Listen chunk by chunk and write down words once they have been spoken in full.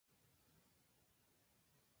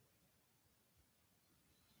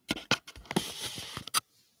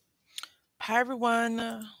Hi,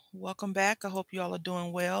 everyone. Welcome back. I hope you all are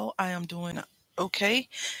doing well. I am doing okay.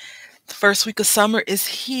 The first week of summer is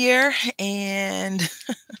here, and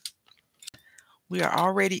we are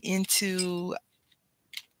already into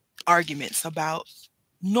arguments about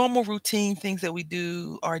normal routine things that we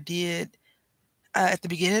do or did at the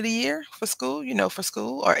beginning of the year for school, for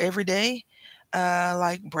school or every day,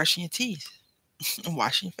 like brushing your teeth and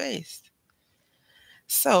washing your face.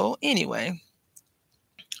 So, anyway,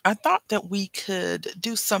 I thought that we could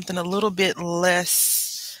do something a little bit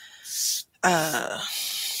less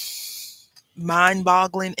mind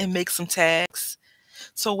boggling and make some tags.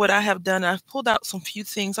 So, what I have done, I've pulled out some few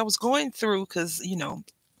things I was going through because,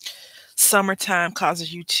 summertime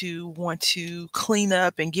causes you to want to clean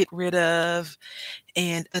up and get rid of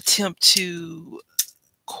and attempt to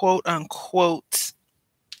quote unquote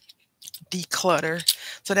declutter.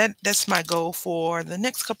 So that's my goal for the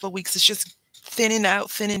next couple of weeks. It's just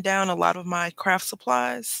thinning down a lot of my craft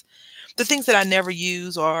supplies, the things that I never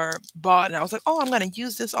use or bought, and I was like, oh, I'm going to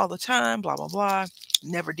use this all the time, blah blah blah.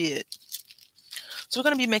 Never did. So we're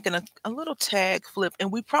going to be making a little tag flip,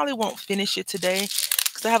 and we probably won't finish it today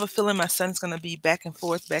because I have a feeling my son's going to be back and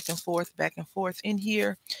forth, back and forth, back and forth in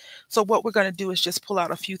here. So what we're going to do is just pull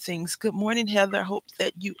out a few things. Good morning, Heather. I hope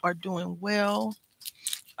that you are doing well.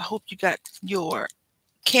 I hope you got your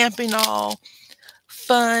camping all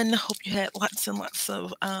fun. Hope you had lots and lots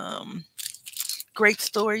of great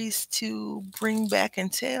stories to bring back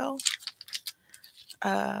and tell.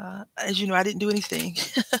 As you know, I didn't do anything.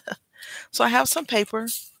 So I have some paper,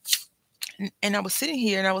 and I was sitting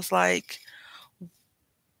here and I was like,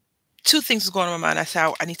 two things was going on in my mind. I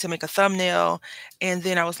said, I need to make a thumbnail. And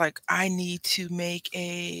then I was like, I need to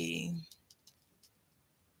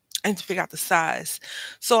figure out the size.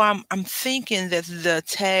 So I'm thinking that the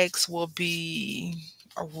tags will be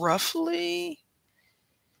roughly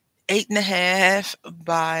 8.5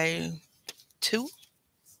 by two,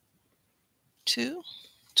 two,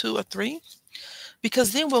 two or three,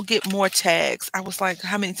 because then we'll get more tags. I was like,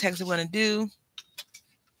 how many tags are we going to do?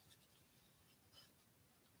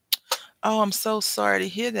 Oh, I'm so sorry to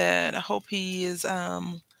hear that. I hope he is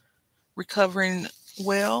recovering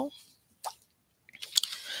well.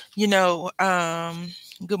 You know,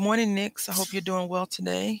 good morning, Nix. I hope you're doing well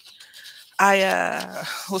today. I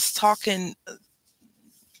was talking,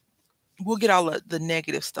 we'll get all the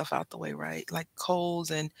negative stuff out the way, right? Like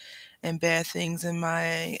colds and bad things. And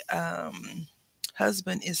my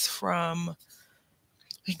husband is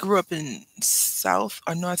he grew up in South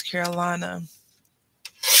or North Carolina.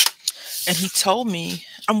 And he told me,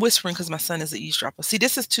 I'm whispering because my son is an eavesdropper. See,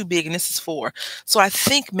 this is too big and this is 4. So I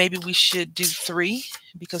think maybe we should do 3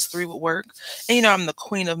 because 3 would work. And I'm the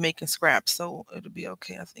queen of making scraps, so it'll be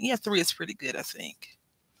okay. I think, yeah, 3 is pretty good, I think.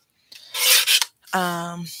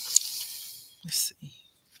 Let's see.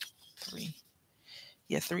 3.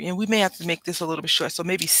 Yeah, 3. And we may have to make this a little bit short. So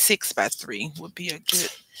maybe 6 by 3 would be a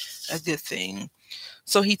good thing.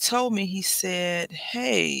 So he told me, he said,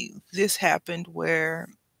 hey, this happened where,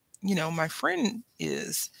 my friend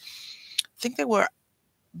I think they were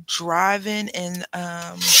driving and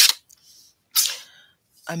a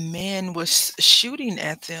man was shooting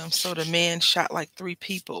at them. So the man shot like 3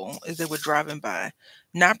 people as they were driving by,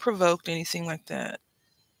 not provoked, anything like that.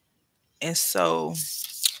 And so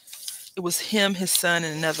it was him, his son,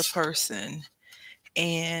 and another person.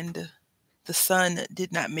 And the son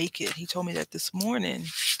did not make it. He told me that this morning.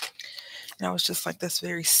 And I was just like, that's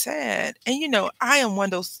very sad. And I am one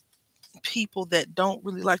of those people that don't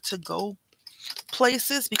really like to go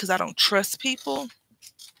places because I don't trust people.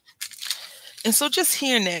 And so just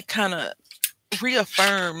hearing that kind of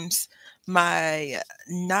reaffirms my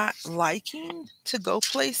not liking to go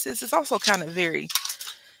places. It's also kind of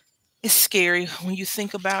it's scary when you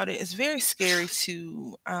think about it. It's very scary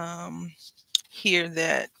to hear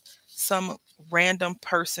that some random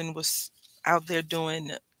person was out there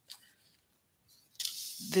doing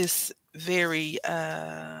this very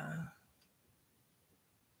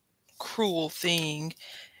cruel thing,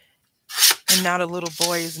 and now the little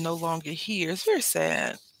boy is no longer here. It's very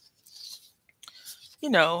sad.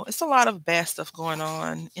 It's a lot of bad stuff going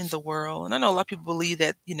on in the world. And I know a lot of people believe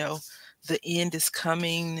that, the end is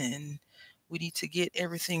coming and we need to get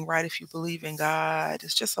everything right if you believe in God.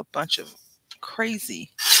 It's just a bunch of crazy.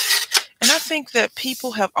 And I think that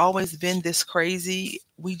people have always been this crazy.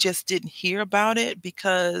 We just didn't hear about it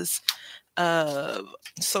because of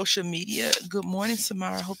social media. Good morning,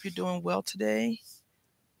 Samara. I hope you're doing well today.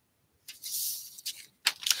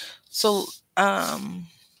 So, yeah,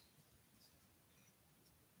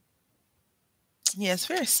 it's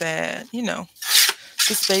very sad.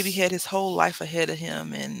 This baby had his whole life ahead of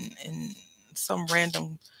him, and some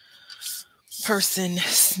random person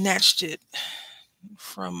snatched it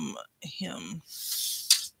from him,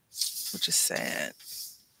 which is sad.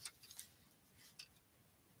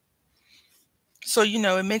 So,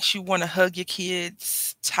 it makes you want to hug your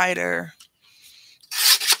kids tighter,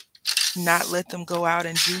 not let them go out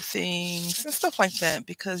and do things and stuff like that,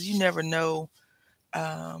 because you never know.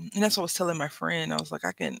 And that's what I was telling my friend. I was like,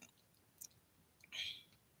 I can,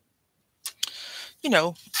 you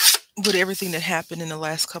know, with everything that happened in the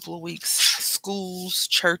last couple of weeks, schools,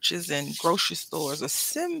 churches, and grocery stores are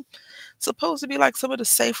supposed to be like some of the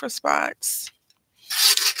safer spots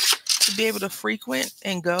to be able to frequent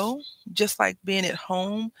and go, just like being at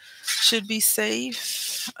home should be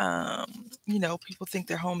safe. People think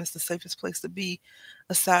their home is the safest place to be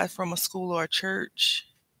aside from a school or a church.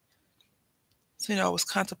 So, I was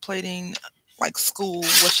contemplating like school,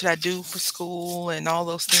 what should I do for school and all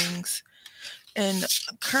those things. And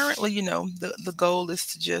currently, the goal is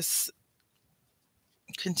to just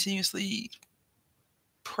continuously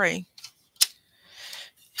pray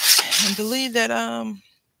and believe that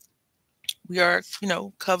we are,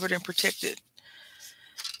 covered and protected.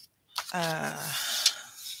 Uh,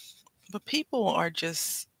 but people are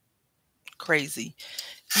just crazy.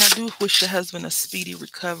 And I do wish the husband a speedy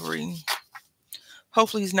recovery.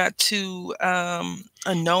 Hopefully he's not too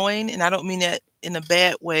annoying. And I don't mean that in a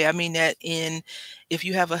bad way. I mean that in, if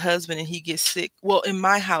you have a husband and he gets sick. Well, in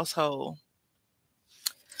my household,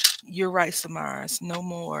 you're right, Samaras. No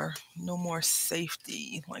more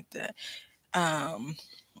safety like that.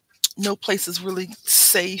 No place is really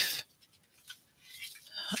safe.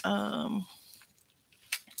 Um,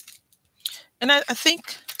 and I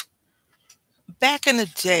think back in the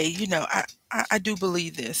day, I do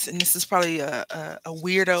believe this, and this is probably a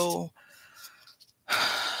weirdo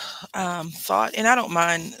thought, and I don't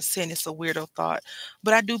mind saying it's a weirdo thought,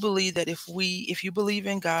 but I do believe that if you believe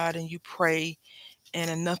in God and you pray, and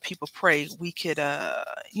enough people pray, we could,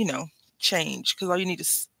 change, because all you need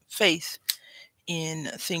is faith in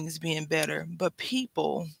things being better. But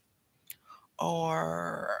people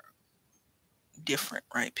are different,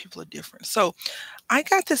 right? People are different. So I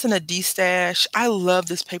got this in a D stash. I love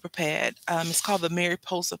this paper pad. It's called the Mary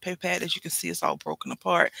Poster paper pad. As you can see, it's all broken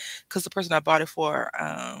apart because the person I bought it for.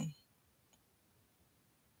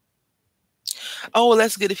 Oh, well,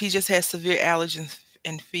 that's good if he just has severe allergies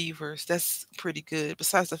and fevers. That's pretty good.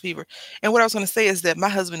 Besides the fever, and what I was going to say is that my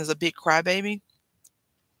husband is a big crybaby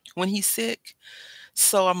when he's sick.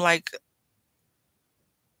 So I'm like,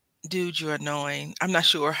 dude, you're annoying. I'm not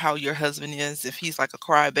sure how your husband is, if he's like a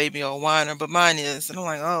crybaby or a whiner, but mine is. And I'm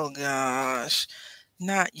like, oh gosh,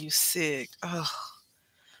 not you sick. Oh,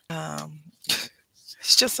 um,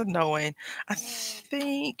 it's just annoying. I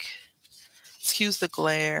think, excuse the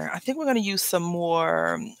glare. I think we're going to use some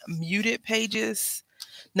more muted pages.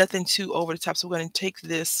 Nothing too over the top. So we're going to take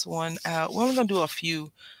this one out. Well, we're going to do a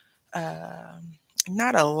few,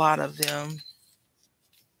 not a lot of them.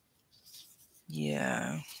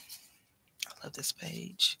 Yeah, I love this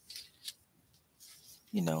page.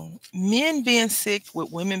 Men being sick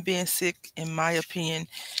with women being sick, in my opinion,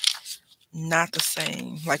 not the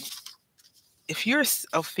same. Like, if you're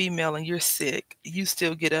a female and you're sick, you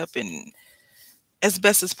still get up and, as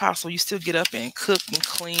best as possible, you still get up and cook and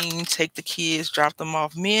clean, take the kids, drop them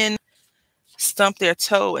off. Men stump their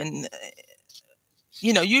toe and,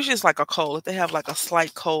 usually it's like a cold. If they have like a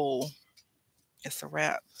slight cold, it's a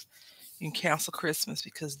wrap. You can cancel Christmas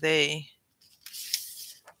because they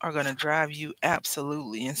are going to drive you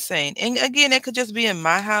absolutely insane. And again, that could just be in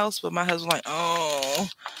my house, but my husband's like, oh,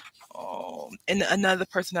 and another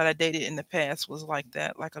person that I dated in the past was like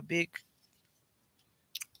that, like a big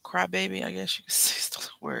crybaby, I guess you could say is the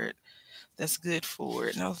word that's good for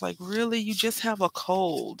it. And I was like, really? You just have a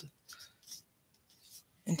cold?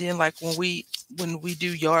 And then, like, when we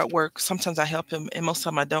do yard work, sometimes I help him, and most of the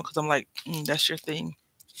time I don't, because I'm like, that's your thing.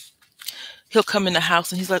 He'll come in the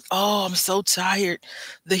house and he's like, oh, I'm so tired.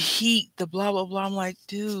 The heat, the blah, blah, blah. I'm like,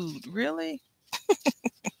 dude, really?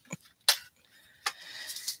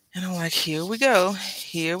 And I'm like, here we go.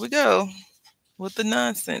 Here we go with the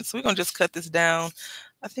nonsense. We're going to just cut this down.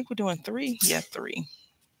 I think we're doing 3. Yeah, 3.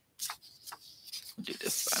 We'll do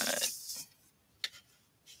this side.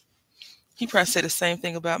 He probably said the same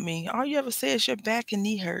thing about me. All you ever say is your back and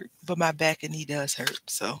knee hurt. But my back and knee does hurt.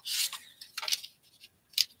 So,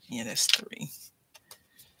 yeah, that's 3.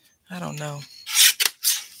 I don't know.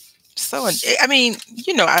 So, I mean,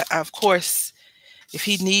 I of course, if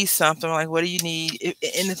he needs something, I'm like, what do you need?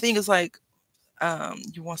 And the thing is, like,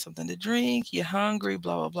 you want something to drink? You're hungry?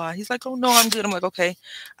 Blah, blah, blah. He's like, oh, no, I'm good. I'm like, okay.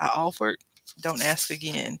 I offered Don't ask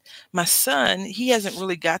again. My son, he hasn't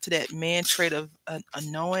really got to that man trait of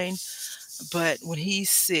annoying, but when he's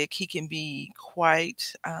sick, he can be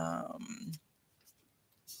quite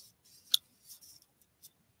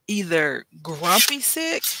either grumpy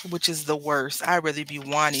sick, which is the worst. I'd rather be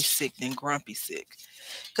whiny sick than grumpy sick.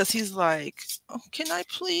 Because he's like, oh, can I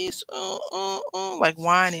please? Like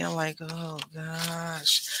whining. I'm like, oh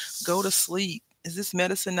gosh, go to sleep. Is this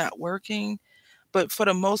medicine not working? But for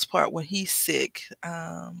the most part, when he's sick,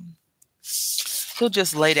 he'll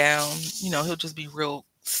just lay down. He'll just be real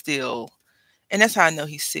still. And that's how I know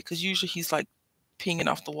he's sick, because usually he's like pinging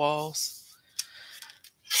off the walls,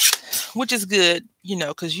 which is good,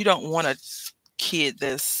 because you don't want a kid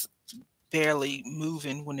that's barely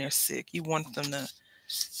moving when they're sick. You want them to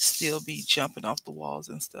still be jumping off the walls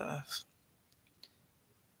and stuff.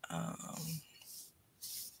 Um,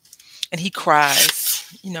 and he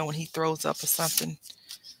cries, when he throws up or something.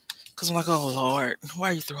 Because I'm like, oh, Lord, why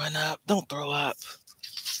are you throwing up? Don't throw up.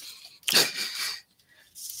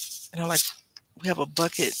 And I'm like, we have a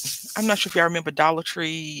bucket. I'm not sure if y'all remember Dollar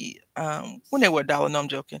Tree, when they were $1. No, I'm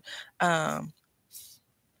joking.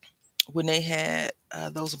 When they had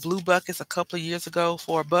those blue buckets a couple of years ago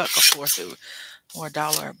for $1, of course, or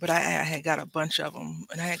 $1. But I had got a bunch of them,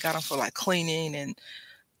 and I had got them for like cleaning and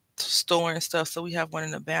storing stuff. So we have one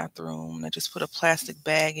in the bathroom, and I just put a plastic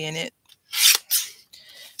bag in it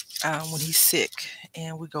when he's sick,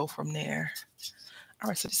 and we go from there. All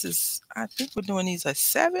right, so this is, I think we're doing these at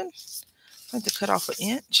 7. I have to cut off an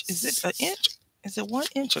inch. Is it an inch? Is it 1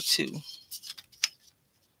 inch or 2?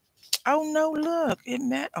 Oh no, look,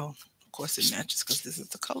 oh, of course it matches because this is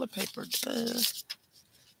the color paper. Duh.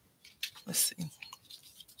 Let's see.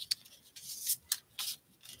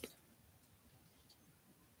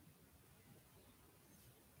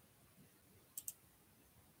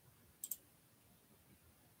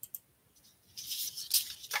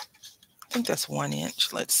 I think that's 1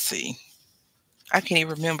 inch. Let's see. I can't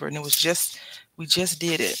even remember, and we just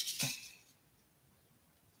did it.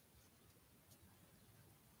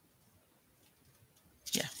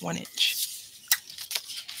 Yeah, 1 inch.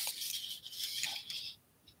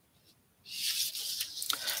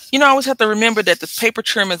 I always have to remember that the paper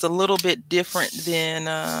trim is a little bit different than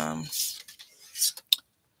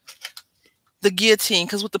the guillotine,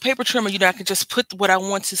 because with the paper trimmer, I can just put what I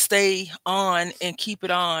want to stay on and keep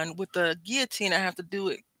it on. With the guillotine, I have to do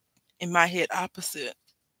it in my head opposite.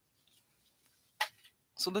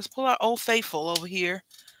 So let's pull out Old Faithful over here,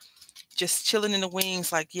 just chilling in the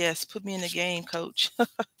wings like, yes, put me in the game, coach.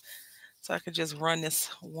 So I could just run this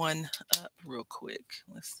one up real quick.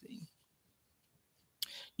 Let's see.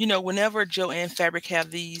 Whenever Joann Fabric have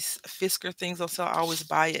these Fisker things on sale, I always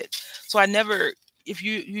buy it. So I never, if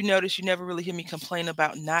you notice, you never really hear me complain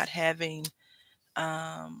about not having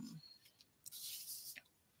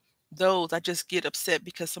those. I just get upset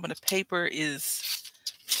because some of the paper is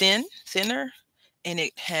thinner, and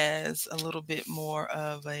it has a little bit more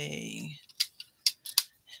of the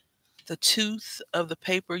tooth of the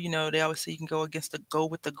paper. They always say you can go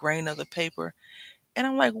with the grain of the paper. And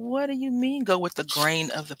I'm like, what do you mean go with the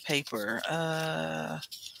grain of the paper?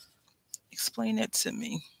 Explain that to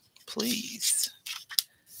me, please.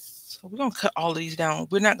 So we're going to cut all of these down.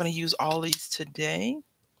 We're not going to use all of these today.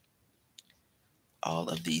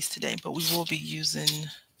 But we will be using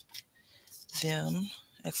them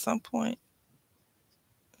at some point.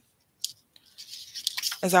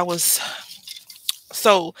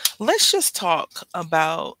 So let's just talk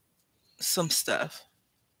about some stuff.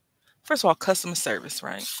 First of all, customer service,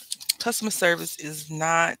 right? Customer service is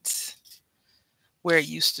not where it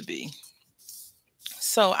used to be.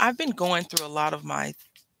 So I've been going through a lot of my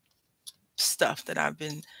stuff that I've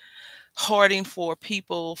been hoarding for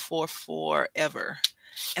people for forever.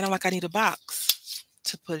 And I'm like, I need a box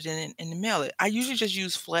to put it in and mail it. I usually just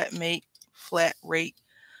use flat rate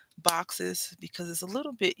boxes because it's a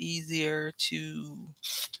little bit easier to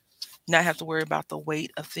not have to worry about the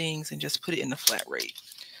weight of things and just put it in the flat rate.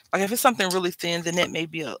 Like if it's something really thin, then that may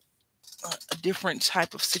be a different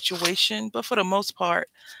type of situation. But for the most part,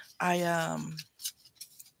 I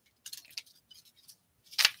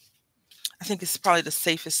think it's probably the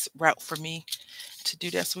safest route for me to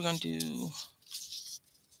do that. So we're going to do,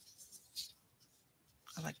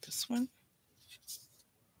 I like this one.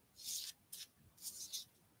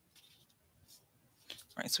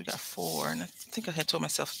 All right, so we got 4, and I think I had told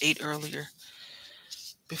myself 8 earlier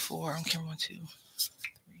before. I'm counting 1, 2, 3,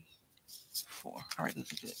 4. All right,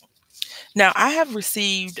 good. Now, I have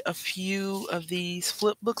received a few of these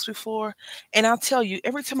flip books before, and I'll tell you,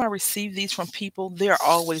 every time I receive these from people, they're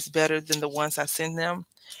always better than the ones I send them,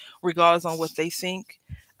 regardless on what they think.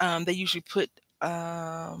 They usually put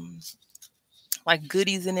like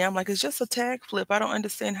goodies in there. I'm like, it's just a tag flip. I don't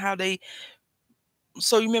understand how they.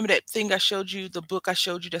 So you remember that thing I showed you, the book I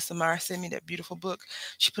showed you that Samara sent me, that beautiful book?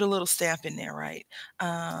 She put a little stamp in there, right?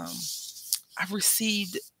 I've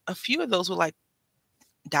received a few of those with like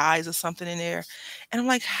dies or something in there. And I'm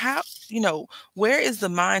like, how, where is the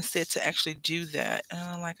mindset to actually do that? And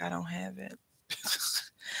I'm like, I don't have it.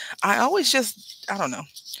 I always just, I don't know.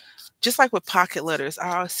 Just like with pocket letters,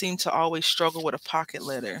 I seem to always struggle with a pocket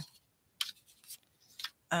letter.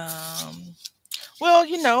 Um, well,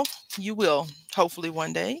 you will hopefully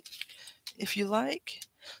one day if you like.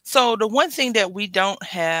 So the one thing that we don't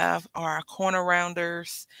have are our corner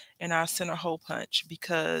rounders and our center hole punch,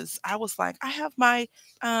 because I was like, I have my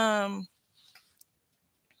um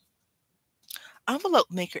envelope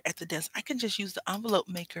maker at the desk. I can just use the envelope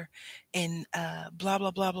maker and blah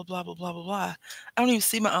blah blah blah blah blah blah blah blah. I don't even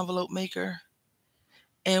see my envelope maker,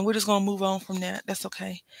 and we're just gonna move on from that. That's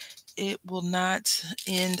okay. It will not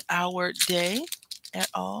end our day at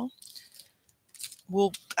all.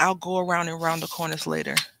 I'll go around and round the corners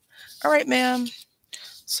later. All right, ma'am.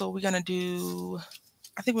 So we're gonna do.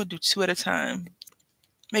 I think we'll do two at a time,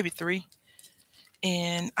 maybe three.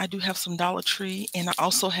 And I do have some Dollar Tree, and I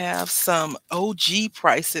also have some OG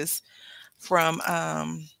prices from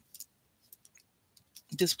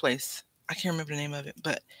this place. I can't remember the name of it,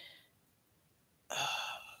 but uh,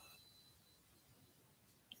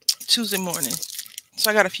 Tuesday morning. So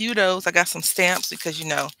I got a few of those. I got some stamps because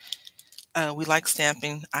we like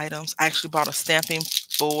stamping items. I actually bought a stamping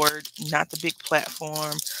board, not the big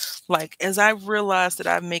platform. Like as I realized that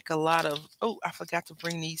I make a lot of. Oh, I forgot to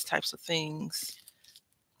bring these types of things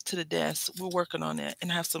to the desk. We're working on that,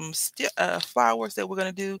 and I have some flowers that we're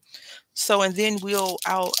gonna do. So and then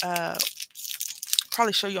I'll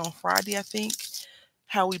probably show you on Friday. I think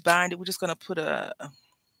how we bind it. We're just gonna put a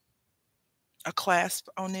clasp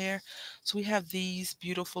on there. So we have these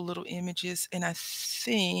beautiful little images, and I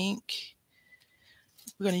think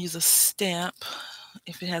we're going to use a stamp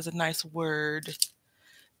if it has a nice word.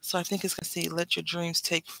 So I think it's going to say, "Let your dreams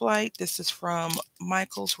take flight." This is from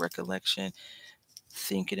Michael's recollection.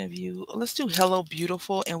 Thinking of you. Let's do "Hello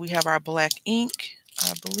Beautiful," and we have our black ink.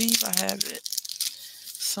 I believe I have it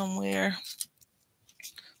somewhere.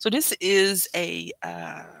 So this is a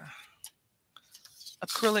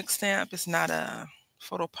acrylic stamp. It's not a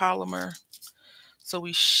photopolymer. So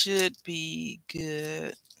we should be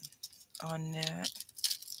good on that.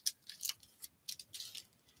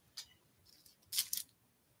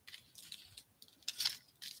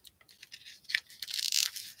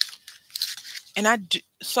 And I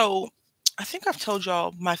think I've told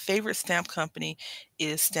y'all my favorite stamp company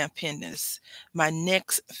is Stampendous. My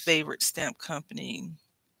next favorite stamp company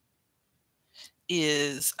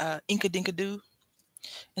is Inka Dinka Doo.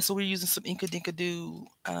 And so we're using some Inka Dinka Doo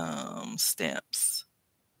stamps.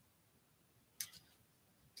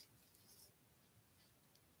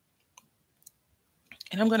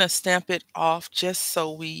 And I'm going to stamp it off just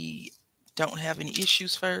so we don't have any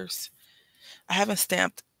issues first. I haven't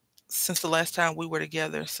stamped since the last time we were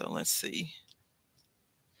together, so let's see.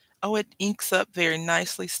 Oh, it inks up very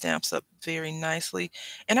nicely, stamps up very nicely.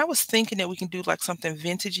 And I was thinking that we can do like something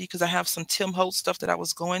vintagey because I have some Tim Holtz stuff that I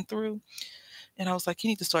was going through. And I was like, you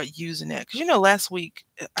need to start using that. Because, last week,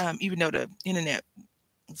 even though the internet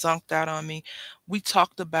zonked out on me, we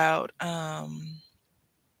talked about how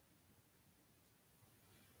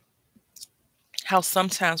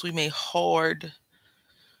sometimes we may hoard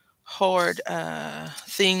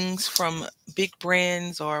things from big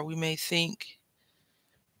brands, or we may think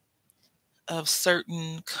of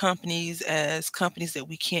certain companies as companies that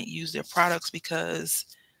we can't use their products because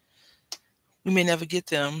we may never get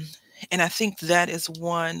them. And I think that is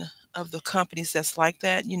one of the companies that's like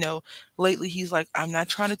that. Lately he's like, I'm not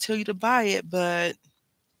trying to tell you to buy it, but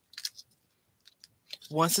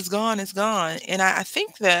once it's gone, it's gone. And I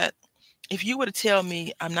think that if you were to tell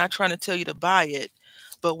me, I'm not trying to tell you to buy it,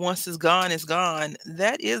 but once it's gone,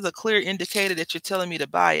 that is a clear indicator that you're telling me to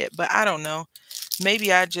buy it. But I don't know.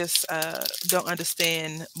 Maybe I just don't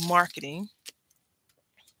understand marketing.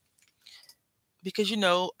 Because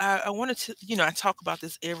I wanted to, I talk about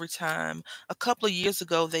this every time. A couple of years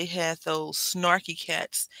ago they had those snarky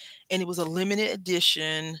cats, and it was a limited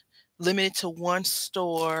edition, limited to one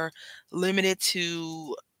store, limited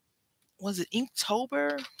to, was it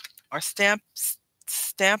Inktober or Stamp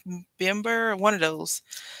Bimber, one of those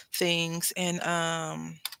things. And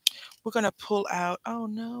we're gonna pull out, oh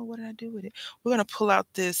no, what did I do with it? We're gonna pull out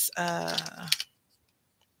this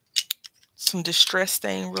some distress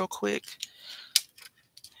stain real quick.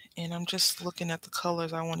 And I'm just looking at the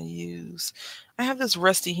colors I want to use. I have this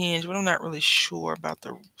rusty hinge, but I'm not really sure about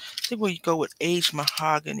the. I think we'll go with aged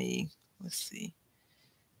mahogany. Let's see.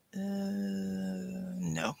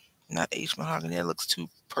 No, not aged mahogany. That looks too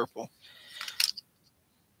purple.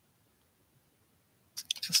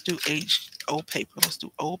 Let's do aged old paper. Let's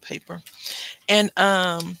do old paper. And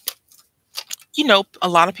a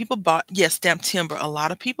lot of people bought, yes, stamped timber. A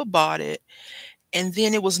lot of people bought it, and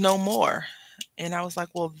then it was no more. And I was like,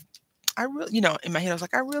 well, I really, in my head, I was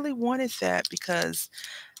like, I really wanted that because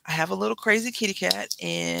I have a little crazy kitty cat,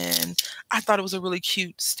 and I thought it was a really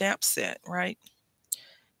cute stamp set, right?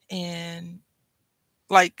 And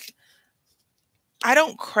like, I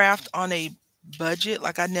don't craft on a budget.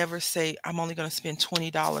 Like, I never say I'm only going to spend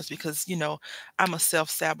 $20 because, I'm a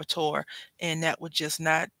self-saboteur, and that would just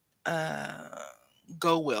not uh,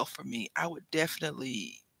 go well for me. I would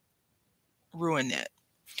definitely ruin that.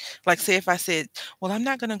 Like, say if I said, well, I'm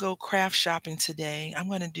not going to go craft shopping today. I'm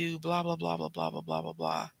going to do blah, blah, blah, blah, blah, blah, blah, blah,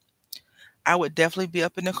 blah. I would definitely be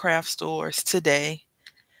up in the craft stores today,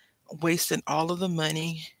 wasting all of the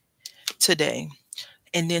money today.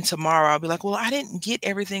 And then tomorrow I'll be like, well, I didn't get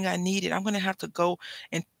everything I needed. I'm going to have to go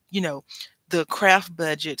and, you know, the craft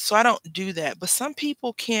budget. So I don't do that. But some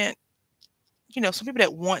people can't, some people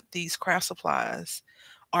that want these craft supplies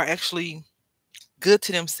are actually good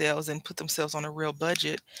to themselves and put themselves on a real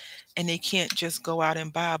budget, and they can't just go out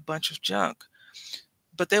and buy a bunch of junk.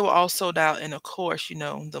 But they were all sold out. And of course,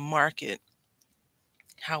 the market,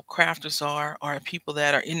 how crafters are people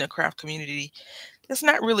that are in the craft community. It's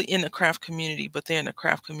not really in the craft community, but they're in the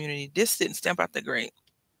craft community. This didn't stamp out that great.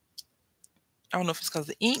 I don't know if it's because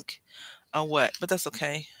of the ink or what, but that's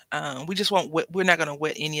okay. We just won't wet, we're not going to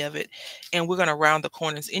wet any of it. And we're going to round the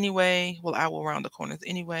corners anyway. Well, I will round the corners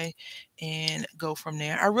anyway and go from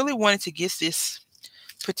there. I really wanted to get this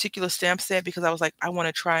particular stamp set because I was like, I want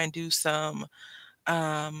to try and do some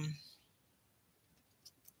um,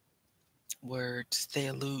 words. They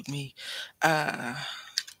elude me. Uh,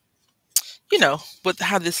 but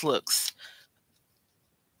how this looks.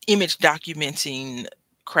 Image documenting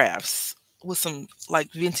crafts with some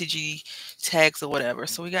like vintagey tags or whatever.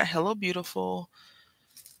 So we got Hello Beautiful,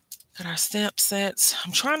 got our stamp sets.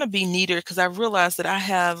 I'm trying to be neater because I realized that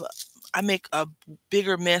I make a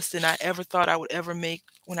bigger mess than I ever thought I would ever make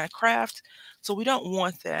when I craft. So we don't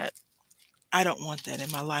want that. I don't want that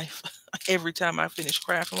in my life. Every time I finish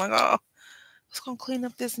craft, I'm like, oh, let's go clean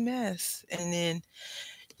up this mess. And then,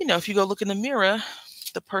 if you go look in the mirror,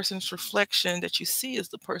 the person's reflection that you see is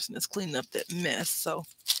the person that's cleaning up that mess. So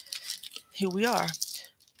here we are.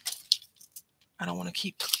 I want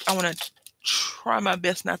to try my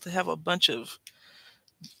best not to have a bunch of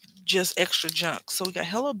just extra junk. So we got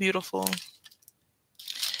Hello Beautiful.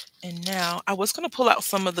 And now I was going to pull out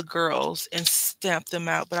some of the girls and stamp them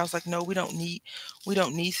out, but I was like, no, we don't need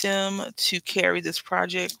them to carry this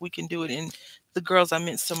project. We can do it in the girls. I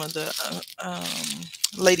meant some of the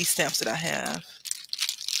lady stamps that I have.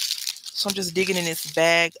 So I'm just digging in this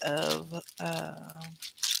bag of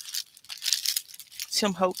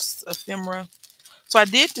Tim Holtz ephemera. So I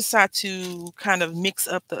did decide to kind of mix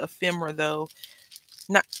up the ephemera though.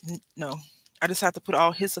 No. I decided to put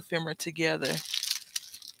all his ephemera together.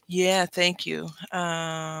 Yeah, thank you.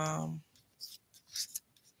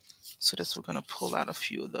 So this we're gonna pull out a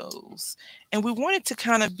few of those. And we want it to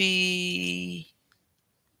kind of be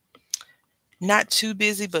not too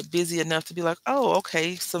busy, but busy enough to be like, oh,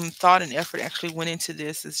 okay, some thought and effort actually went into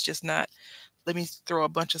this. It's just not, let me throw a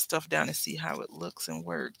bunch of stuff down and see how it looks and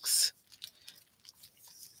works.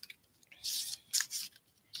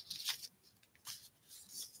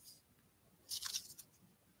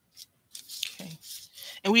 Okay.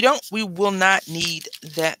 And we will not need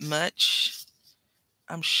that much.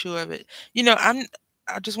 I'm sure of it.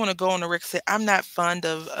 I just want to go on the record and say I'm not fond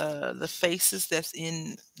of the faces that's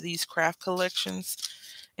in these craft collections.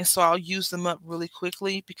 And so I'll use them up really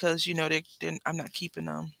quickly because I'm not keeping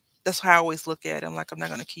them. That's how I always look at it. I'm like, I'm not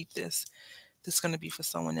going to keep this. This is going to be for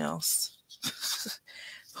someone else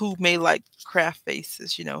who may like craft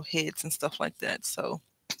faces, heads and stuff like that. So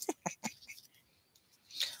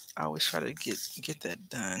I always try to get that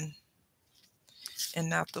done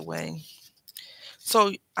and out the way.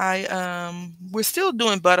 So we're still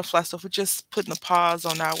doing butterfly stuff. We're just putting a pause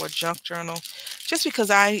on our junk journal, just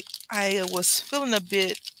because I was feeling a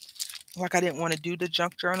bit like I didn't want to do the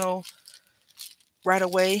junk journal right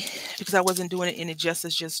away because I wasn't doing it any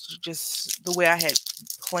justice, just the way I had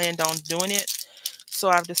planned on doing it. So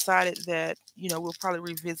I've decided that we'll probably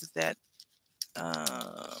revisit that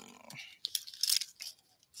um,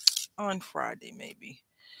 on Friday maybe.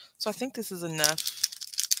 So I think this is enough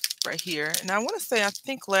right here. And I want to say, I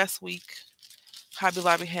think last week Hobby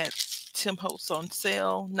Lobby had Tim Holtz on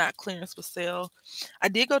sale, not clearance, but sale. I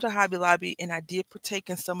did go to Hobby Lobby and I did partake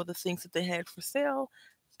in some of the things that they had for sale.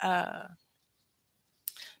 Uh,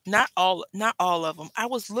 not all of them. I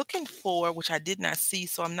was looking for, which I did not see,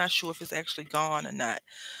 so I'm not sure if it's actually gone or not.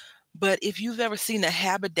 But if you've ever seen a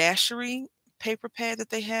haberdashery paper pad that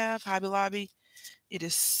they have, Hobby Lobby, it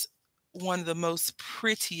is one of the most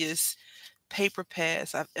prettiest paper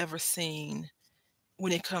pads I've ever seen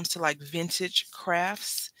when it comes to like vintage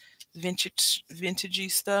crafts,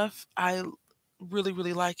 vintagey stuff. I really,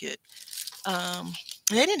 really like it. Um,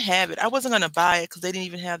 and they didn't have it. I wasn't gonna buy it because they didn't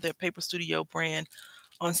even have their Paper Studio brand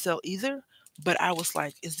on sale either. But I was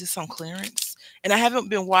like, is this on clearance? And I haven't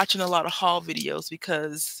been watching a lot of haul videos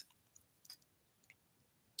because,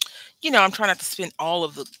 I'm trying not to spend all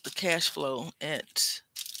of the cash flow at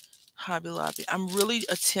Hobby Lobby. I'm really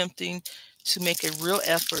attempting to make a real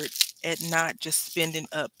effort at not just spending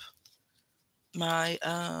up my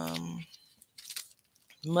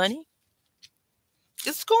money.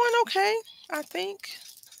 It's going okay, I think.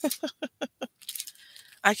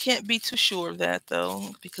 I can't be too sure of that though,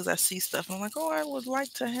 because I see stuff and I'm like, oh, I would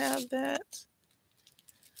like to have that.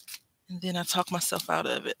 And then I talk myself out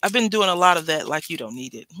of it. I've been doing a lot of that, like you don't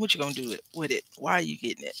need it. What you gonna do with it? Why are you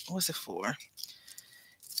getting it? What's it for?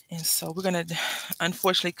 And so we're gonna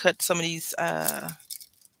unfortunately cut some of these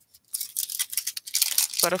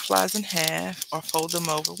butterflies in half or fold them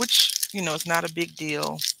over, which is not a big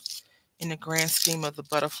deal in the grand scheme of the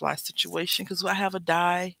butterfly situation because I have a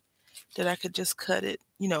die that I could just cut it,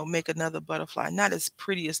 make another butterfly. Not as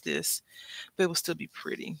pretty as this, but it will still be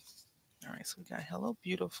pretty. All right, so we got Hello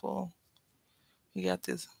Beautiful. We got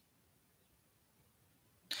this.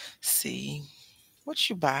 See, what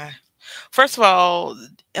you buy? First of all,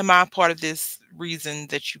 am I part of this reason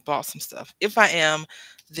that you bought some stuff? If I am,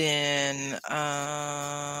 then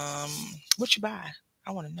what you buy?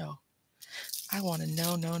 I want to know. I want to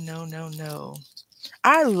know, no, no, no, no.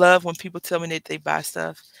 I love when people tell me that they buy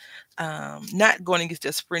stuff, not going against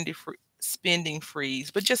their spending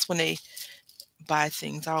freeze, but just when they buy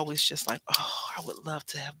things, I always just like, oh, I would love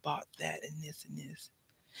to have bought that and this and this.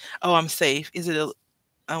 Oh, I'm safe. Is it a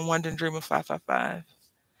Wondering Dream of 555?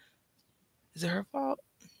 Is it her fault?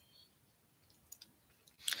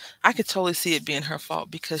 I could totally see it being her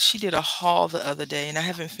fault because she did a haul the other day and I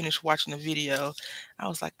haven't finished watching the video. I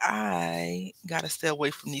was like, I gotta stay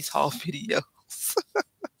away from these haul videos.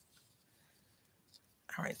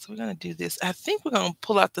 All right, so we're gonna do this. I think we're gonna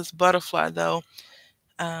pull out this butterfly though,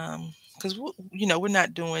 because we're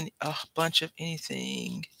not doing a bunch of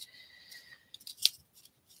anything.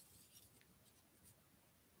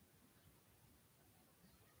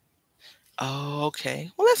 Oh,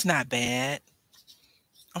 okay. Well, that's not bad.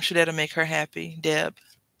 I'm sure that'll make her happy, Deb.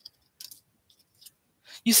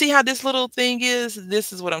 You see how this little thing is?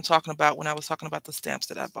 This is what I'm talking about when I was talking about the stamps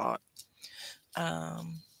that I bought.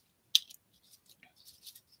 Um,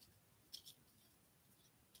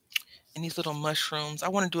 and these little mushrooms. I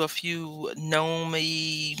want to do a few gnome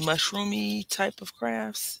mushroomy type of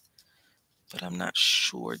crafts, but I'm not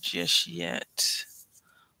sure just yet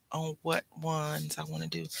on what ones I want to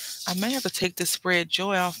do. I may have to take this spread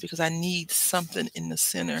joy off because I need something in the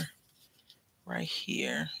center right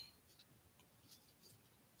here.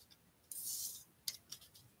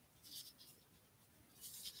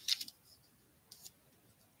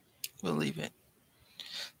 We'll leave it.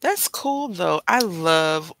 That's cool though. I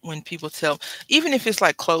love when people tell, even if it's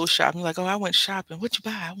like clothes shopping, like, oh, I went shopping. What you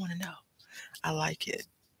buy? I want to know. I like it.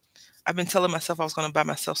 I've been telling myself I was going to buy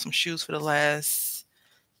myself some shoes for the last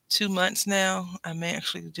 2 months now. I may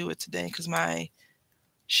actually do it today because my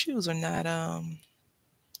shoes are not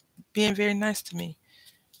being very nice to me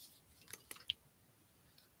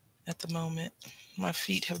at the moment. My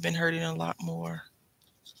feet have been hurting a lot more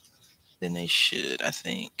than they should, I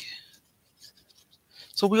think.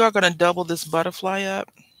 So we are going to double this butterfly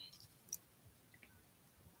up.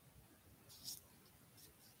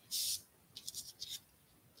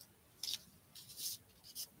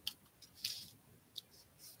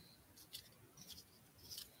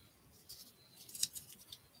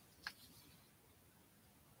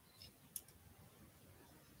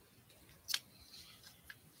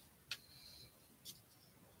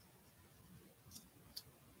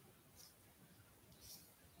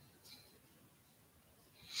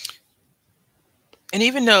 And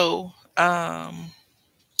even though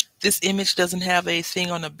this image doesn't have a thing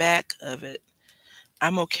on the back of it,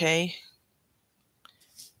 I'm okay.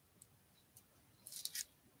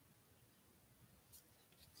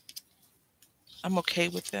 I'm okay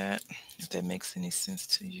with that, if that makes any sense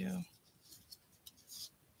to you.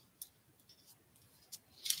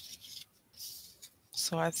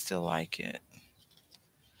 So I still like it.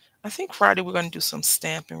 I think Friday we're going to do some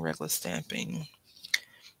stamping, regular stamping,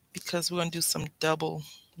 because we're going to do some double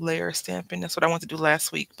layer stamping. That's what I wanted to do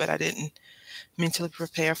last week, but I didn't mentally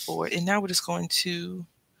prepare for it. And now we're just going to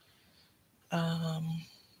um,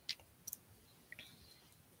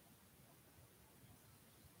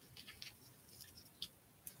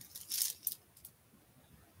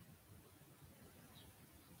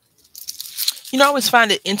 I always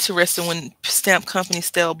find it interesting when stamp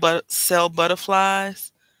companies sell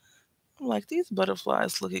butterflies. I'm like, these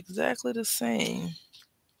butterflies look exactly the same.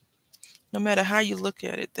 No matter how you look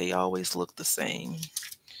at it, they always look the same.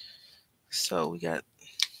 So we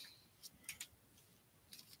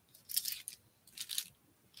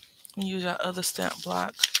use our other stamp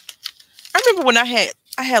block. I remember when I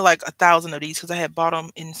had like 1,000 of these because I had bought them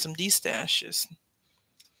in some D stashes.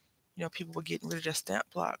 People were getting rid of their stamp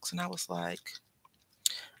blocks, and I was like,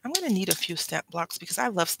 I'm gonna need a few stamp blocks because I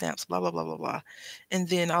love stamps, blah blah blah blah blah. And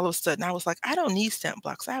then all of a sudden I was like, I don't need stamp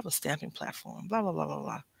blocks. I have a stamping platform, blah blah blah blah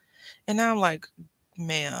blah. And now I'm like,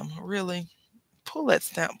 ma'am, really? Pull that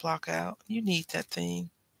stamp block out. You need that thing.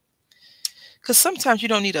 Because sometimes you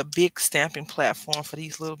don't need a big stamping platform for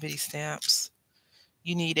these little bitty stamps.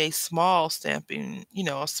 You need a small stamping,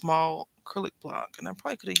 a small acrylic block. And I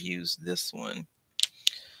probably could have used this one.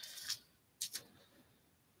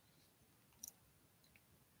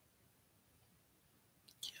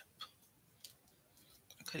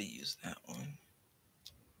 I could have used that one.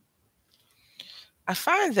 I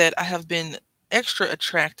find that I have been extra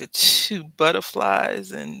attracted to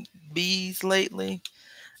butterflies and bees lately.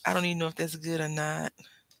 I don't even know if that's good or not.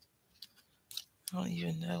 I don't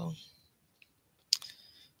even know.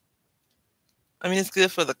 I mean, it's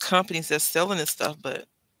good for the companies that's selling this stuff, but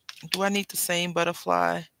do I need the same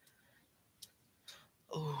butterfly?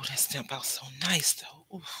 Oh, that stamp out so nice though.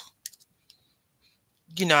 Oof.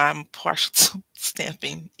 I'm partial to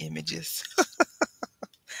stamping images.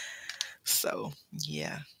 So,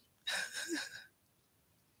 yeah.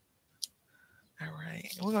 All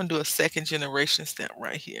right. We're going to do a second generation stamp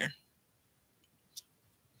right here.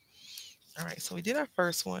 All right. So we did our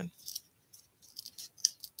first one.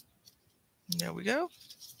 There we go.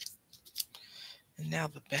 And now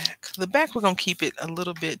the back. The back, we're going to keep it a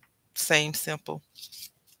little bit same, simple.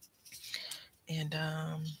 And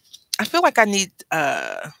I feel like I need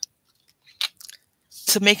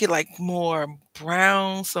to make it like more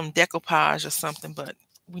brown, some decoupage or something, but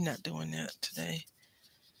we're not doing that today.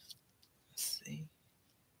 Let's see.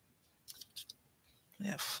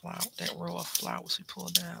 That row of flowers we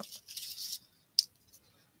pulled out.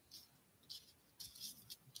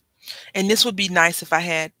 And this would be nice if I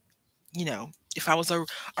had, if I was a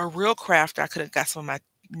real crafter, I could have got some of my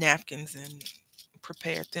napkins and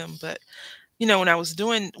prepared them. But, when I was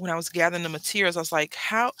gathering the materials, I was like,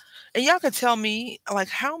 and y'all could tell me, like,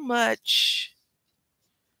 how much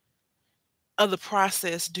of the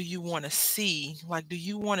process do you want to see? Like, do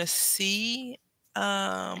you want to see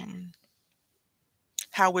um,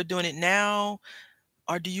 how we're doing it now?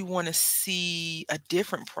 Or do you want to see a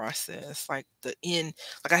different process, like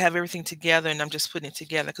like I have everything together and I'm just putting it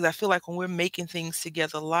together? Because I feel like when we're making things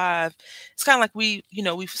together live, it's kind of like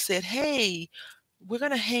we've said, hey, we're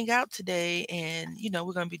going to hang out today and,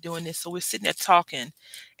 we're going to be doing this. So we're sitting there talking.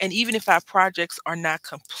 And even if our projects are not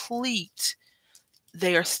complete,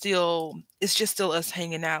 it's just still us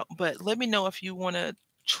hanging out. But let me know if you want to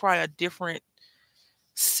try a different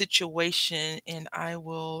situation and I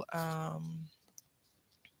will,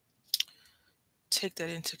 take that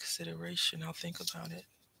into consideration. I'll think about it.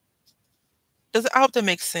 I hope that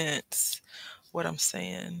makes sense, what I'm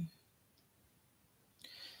saying.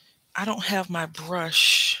 I don't have my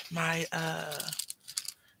brush, my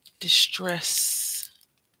distress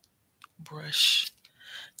brush,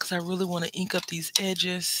 because I really want to ink up these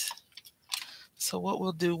edges. So what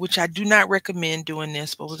we'll do, which I do not recommend doing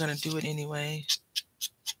this, but we're going to do it anyway.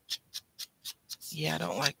 Yeah, I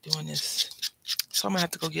don't like doing this. So I'm going to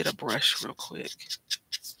have to go get a brush real quick.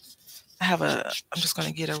 I'm just going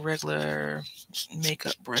to get a regular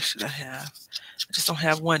makeup brush that I have. I just don't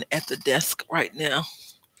have one at the desk right now,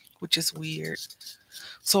 which is weird.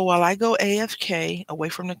 So while I go AFK, away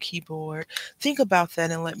from the keyboard, think about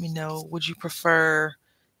that and let me know, would you prefer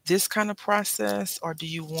this kind of process or do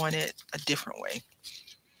you want it a different way?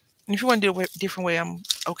 And if you want to do it a different way, I'm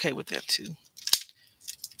okay with that too.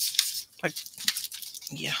 Like,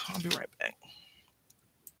 yeah, I'll be right back.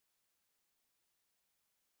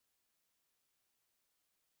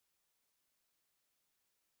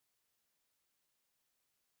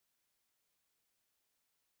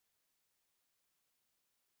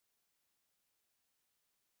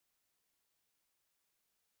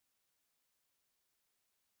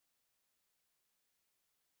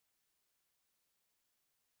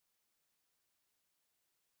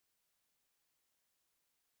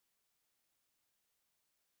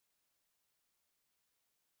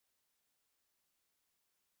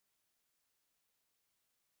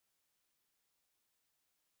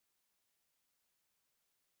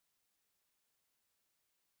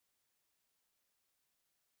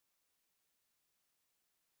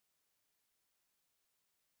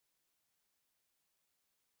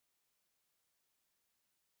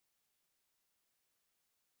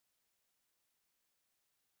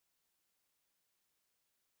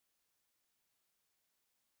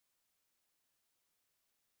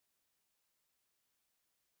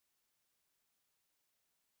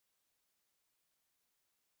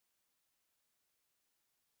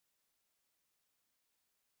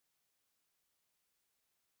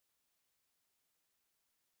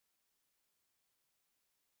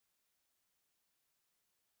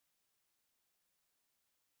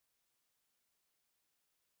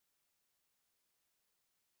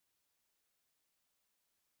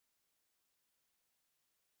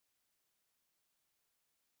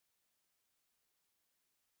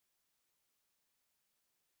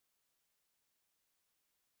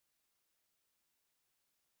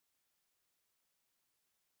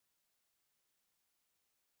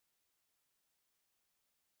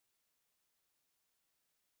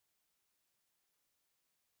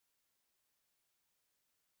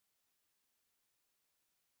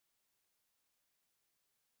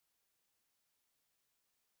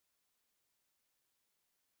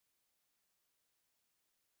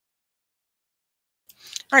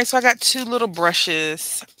 All right, so I got two little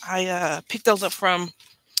brushes. I picked those up from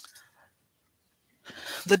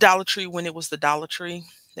the Dollar Tree when it was the Dollar Tree.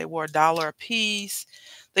 They were $1 a piece.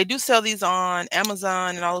 They do sell these on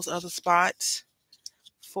Amazon and all those other spots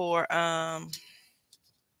for I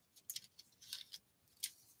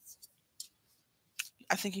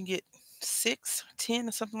think you can get 6, 10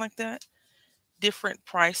 or something like that. Different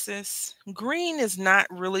prices. Green is not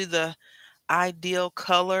really the ideal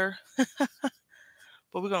color,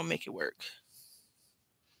 but we're gonna make it work.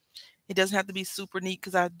 It doesn't have to be super neat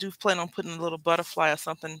because I do plan on putting a little butterfly or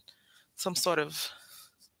something, some sort of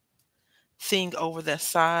thing over that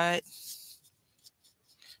side.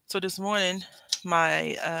 So this morning,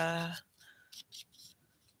 my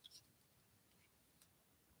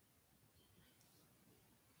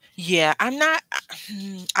yeah, I'm not.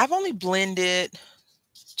 I've only blended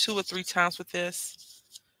 2 or 3 times with this,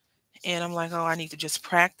 and I'm like, oh, I need to just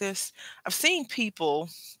practice. I've seen people.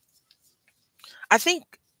 I think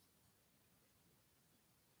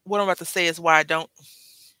what I'm about to say is why I don't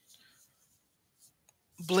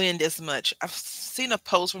blend as much. I've seen a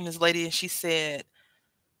post from this lady, and she said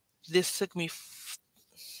this took me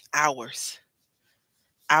hours,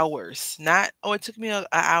 hours. Not oh, it took me a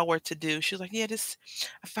hour to do. She was like, yeah, this.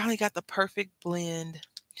 I finally got the perfect blend.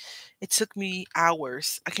 It took me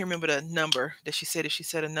hours. I can't remember the number that she said if she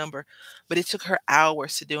said a number, but it took her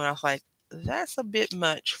hours to do. And I was like, that's a bit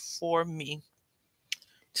much for me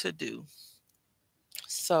to do.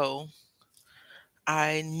 So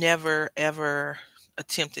I never ever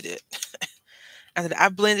attempted it. I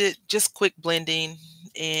blended just quick blending.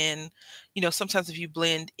 And, sometimes if you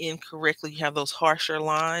blend incorrectly, you have those harsher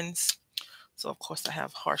lines. So of course I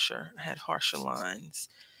had harsher lines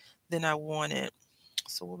than I wanted.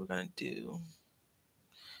 So what we're going to do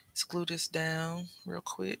is glue this down real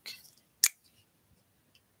quick.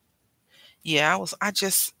 Yeah,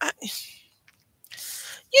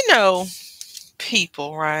 you know,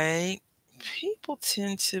 people, right? People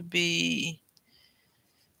tend to be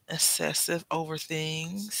excessive over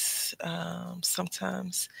things,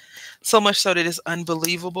 sometimes so much so that it's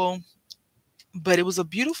unbelievable. But it was a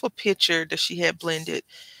beautiful picture that she had blended,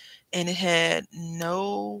 and it had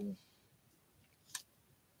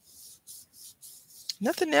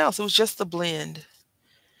nothing else. It was just the blend.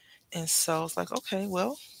 And so it's like, okay,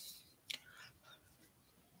 well,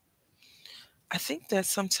 I think that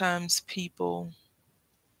sometimes people,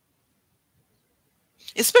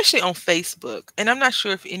 especially on Facebook, and I'm not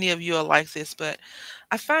sure if any of you are like this, but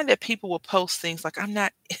I find that people will post things like, I'm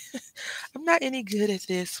not I'm not any good at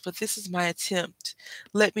this, but this is my attempt.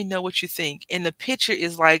 Let me know what you think. And the picture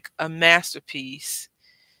is like a masterpiece.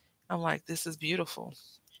 I'm like, this is beautiful.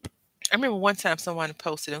 I remember one time someone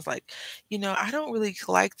posted and was like, I don't really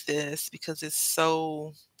like this because it's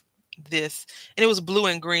so this. And it was blue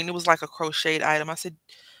and green. It was like a crocheted item. I said,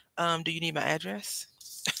 do you need my address?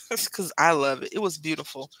 Because I love it. It was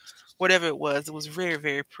beautiful. Whatever it was very,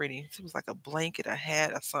 very pretty. It was like a blanket, a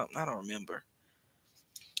hat, or something. I don't remember.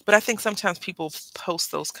 But I think sometimes people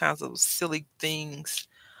post those kinds of silly things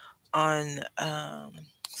on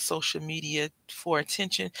social media for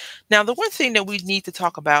attention. Now, the one thing that we need to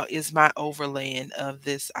talk about is my overlaying of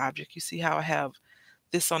this object. You see how I have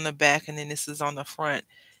this on the back and then this is on the front.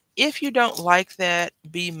 If you don't like that,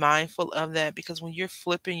 be mindful of that because when you're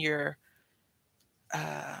flipping your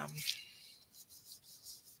um,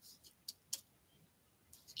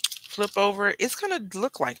 flip over, it's going to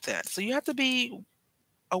look like that. So you have to be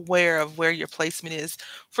aware of where your placement is.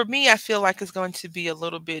 For me, I feel like it's going to be a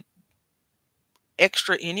little bit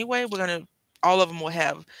extra anyway. All of them will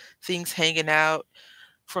have things hanging out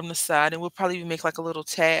from the side, and we'll probably even make like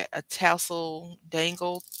a tassel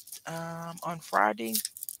dangle on Friday.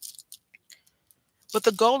 But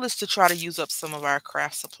the goal is to try to use up some of our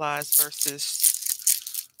craft supplies versus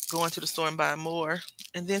going to the store and buying more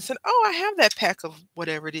and then saying, oh, I have that pack of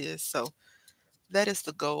whatever it is. So that is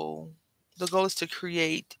the goal. The goal is to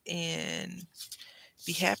create and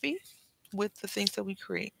be happy with the things that we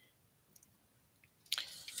create.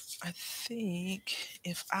 I think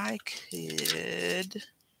if I could,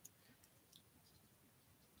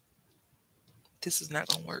 this is not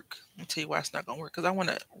going to work. I'll tell you why it's not going to work. Because I want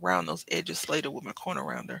to round those edges later with my corner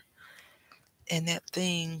rounder. And that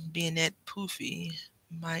thing being that poofy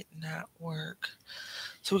might not work.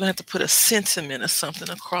 So we're going to have to put a sentiment or something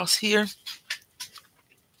across here.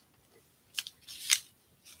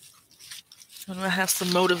 I'm going to have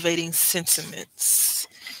some motivating sentiments.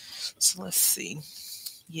 So let's see.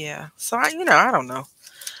 Yeah. So I don't know.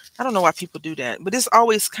 I don't know why people do that, but it's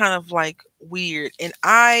always kind of like weird. And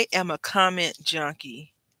I am a comment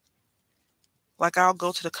junkie. Like, I'll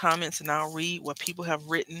go to the comments and I'll read what people have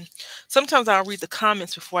written. Sometimes I'll read the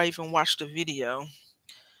comments before I even watch the video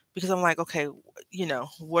because I'm like, okay,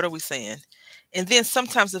 what are we saying? And then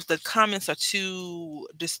sometimes if the comments are too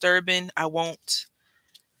disturbing, I won't,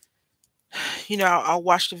 I'll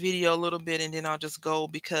watch the video a little bit and then I'll just go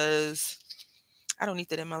because I don't need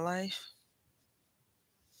that in my life.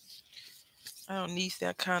 I don't need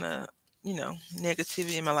that kind of,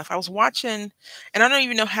 negativity in my life. I was watching, and I don't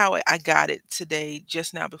even know how I got it today,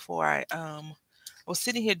 just now before I was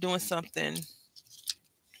sitting here doing something.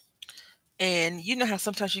 And you know how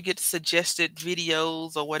sometimes you get suggested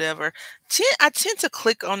videos or whatever. I tend to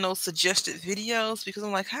click on those suggested videos because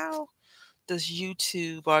I'm like, how does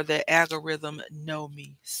YouTube or the algorithm know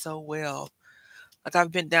me so well? Like,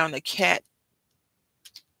 I've been down the cat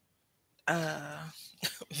uh,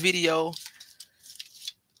 video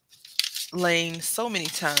lane so many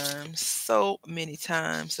times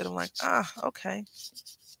that I'm like, okay.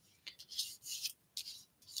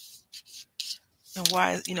 And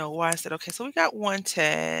why is that okay? So we got one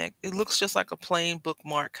tag. It looks just like a plain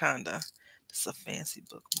bookmark, kinda. It's a fancy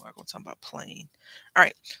bookmark. We're talking about plain. All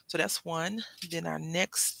right, so that's one. Then our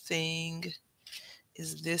next thing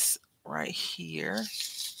is this right here.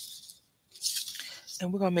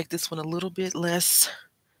 And we're gonna make this one a little bit less,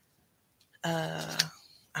 uh,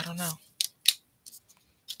 I don't know,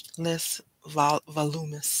 less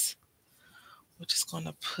voluminous. We're just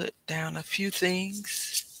gonna put down a few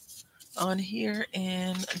things on here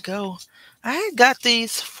and go. I had got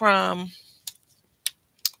these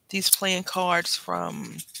playing cards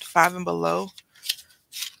from Five and Below.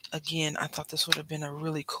 Again, I thought this would have been a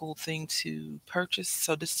really cool thing to purchase.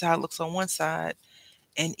 So this is how it looks on one side,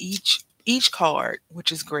 and each card,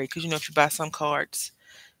 which is great because if you buy some cards,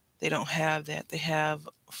 they don't have that. They have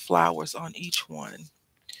flowers on each one,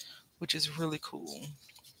 which is really cool.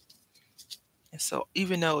 And so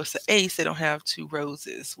even though it's an ace, they don't have two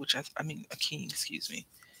roses, which I mean a king, excuse me.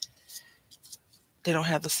 They don't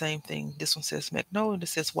have the same thing. This one says Magnolia.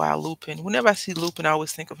 This says Wild Lupin. Whenever I see Lupin, I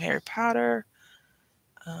always think of Harry Potter.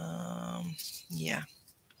 Yeah.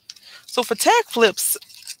 So for tag flips,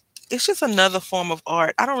 it's just another form of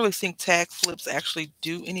art. I don't really think tag flips actually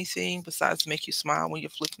do anything besides make you smile when you're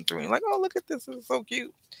flipping through and like, oh, look at this. It's so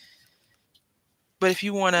cute. But if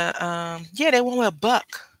you want to, yeah, they want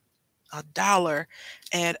 $1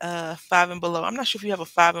 at Five and Below. I'm not sure if you have a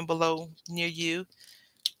Five and Below near you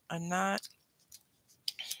or not.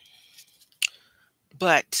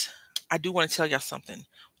 But I do want to tell y'all something.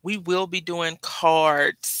 We will be doing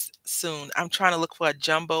cards soon. I'm trying to look for a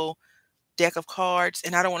jumbo deck of cards,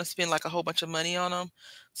 and I don't want to spend like a whole bunch of money on them.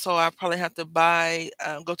 So I probably have to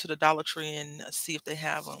go to the Dollar Tree and see if they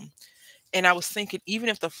have them. And I was thinking, even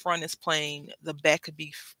if the front is plain, the back could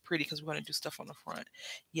be pretty because we're going to do stuff on the front.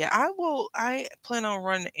 Yeah, I will. I plan on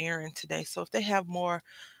running an errand today, so if they have more,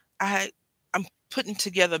 I I'm putting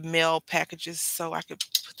together mail packages so I could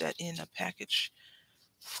put that in a package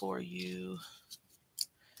for you.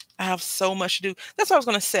 I have so much to do. That's what I was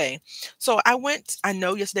going to say. So I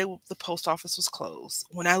know yesterday the post office was closed.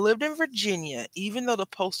 When I lived in Virginia, even though the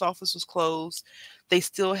post office was closed, they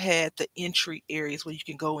still had the entry areas where you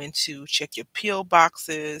can go into, check your P.O.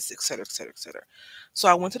 boxes, et cetera, et cetera, et cetera. So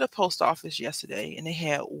I went to the post office yesterday and they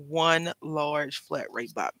had one large flat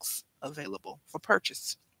rate box available for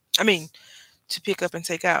purchase. I mean, to pick up and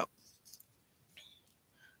take out.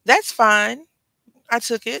 That's fine. I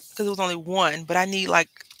took it because it was only one, but I need like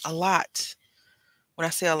a lot. When I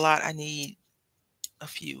say a lot, I need a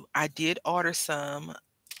few. I did order some,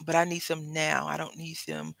 but I need them now. I don't need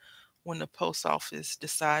them when the post office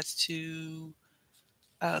decides to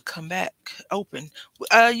come back open.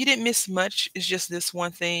 You didn't miss much. It's just this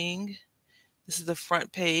one thing. This is the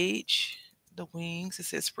front page, the wings. It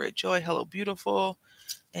says spread joy, hello, beautiful.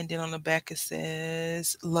 And then on the back, it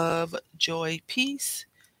says love, joy, peace.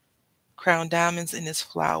 Crown diamonds in this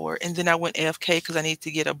flower. And then I went AFK because I need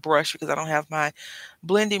to get a brush because I don't have my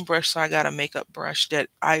blending brush. So I got a makeup brush that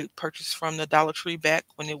I purchased from the Dollar Tree back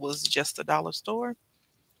when it was just a dollar store.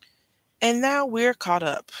 And now we're caught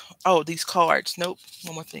up. Oh, these cards. Nope.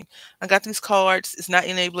 One more thing. I got these cards. It's not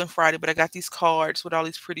enabling Friday, but I got these cards with all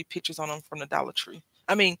these pretty pictures on them from the Dollar Tree.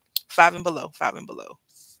 I mean, Five and Below, Five and Below.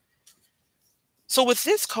 So with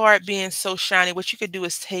this card being so shiny, what you could do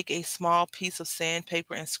is take a small piece of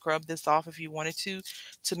sandpaper and scrub this off if you wanted to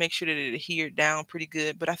make sure that it adhered down pretty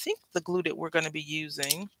good. But I think the glue that we're going to be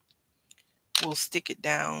using will stick it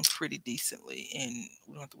down pretty decently, and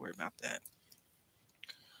we don't have to worry about that.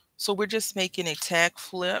 So we're just making a tag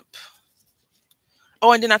flip.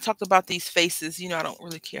 Oh, and then I talked about these faces. I don't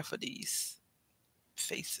really care for these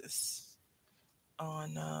faces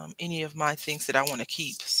on any of my things that I want to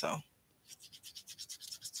keep. So,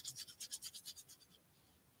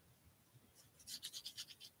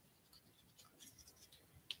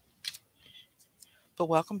 but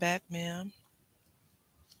welcome back, ma'am.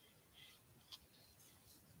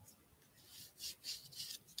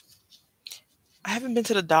 I haven't been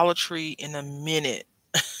to the Dollar Tree in a minute,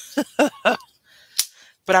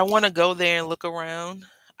 but I want to go there and look around.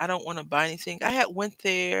 I don't want to buy anything. I had went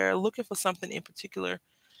there looking for something in particular. I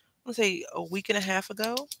want to say a week and a half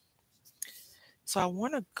ago. So I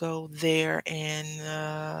want to go there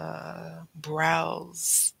and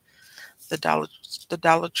browse the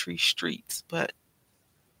Dollar Tree streets, but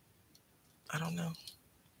I don't know.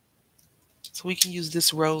 So we can use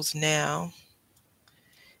this rose now,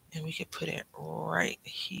 and we can put it right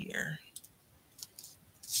here.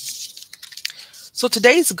 So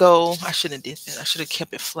today's goal, I shouldn't have did that. I should have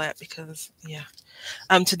kept it flat because yeah.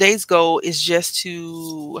 Today's goal is just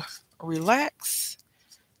to relax,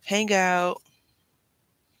 hang out,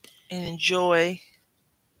 and enjoy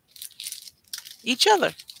each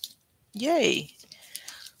other. Yay.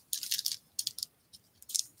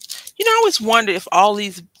 I always wonder if all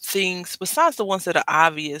these things, besides the ones that are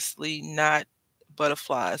obviously not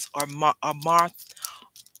butterflies, are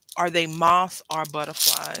they moths or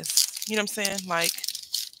butterflies? You know what I'm saying? Like,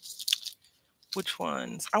 which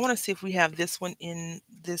ones? I want to see if we have this one in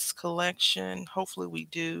this collection. Hopefully we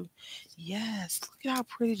do. Yes, look at how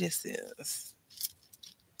pretty this is.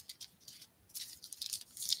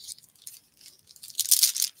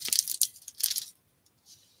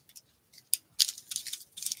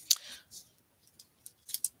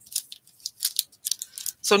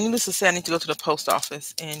 So needless to say, I need to go to the post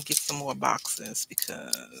office and get some more boxes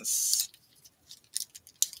because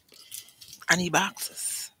I need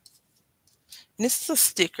boxes. And this is a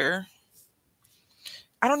sticker.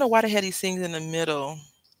 I don't know why they had these things in the middle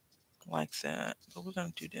like that, but we're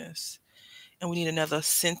gonna do this. And we need another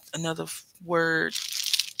word.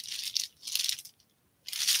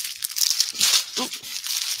 Oop.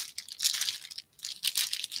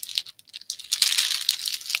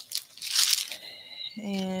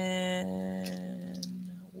 And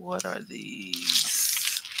what are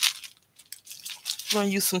these? We're gonna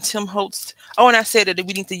use some Tim Holtz. Oh, and I said that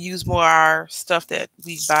we need to use more of our stuff that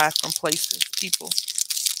we buy from places, people.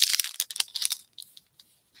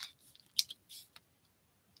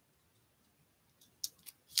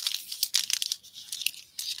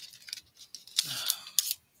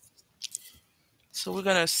 So we're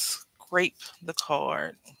gonna scrape the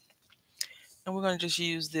card, and we're gonna just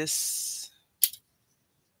use this.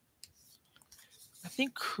 I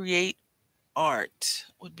think create art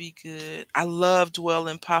would be good. I love dwell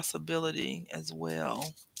in possibility as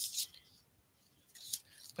well.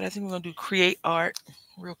 But I think we're going to do create art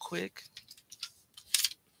real quick.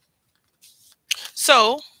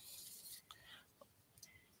 So,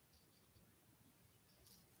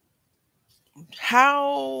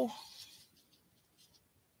 how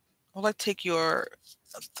I'd like to take your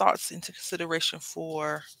thoughts into consideration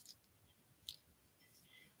for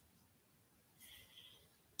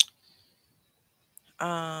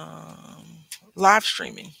live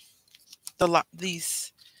streaming.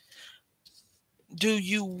 These. Do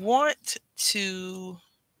you want to?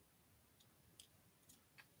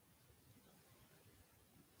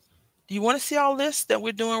 Do you want to see all this that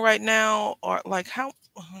we're doing right now, or like how?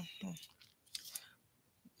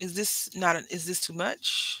 Is this not? Is this too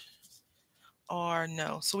much? Or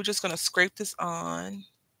no? So we're just gonna scrape this on.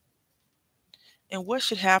 And what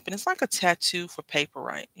should happen? It's like a tattoo for paper,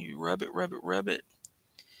 right? You rub it, rub it, rub it,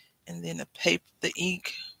 and then the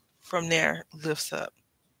ink from there lifts up.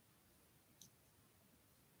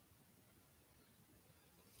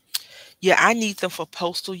 Yeah, I need them for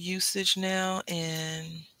postal usage now, and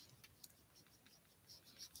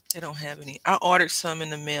they don't have any. I ordered some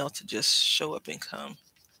in the mail to just show up and come.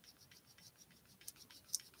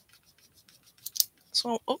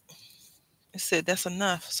 So, oh, it said that's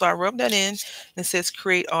enough. So I rubbed that in, and it says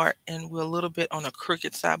create art, and we're a little bit on a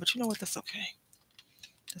crooked side, but you know what? That's okay.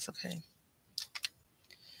 That's okay.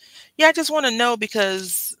 Yeah, I just want to know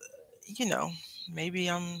because, maybe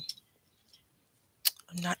I'm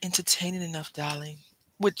not entertaining enough, darling.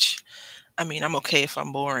 Which, I mean, I'm okay if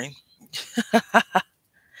I'm boring.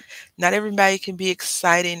 Not everybody can be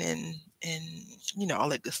exciting and all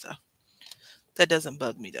that good stuff. That doesn't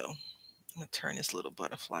bug me though. I'm gonna turn this little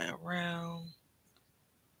butterfly around.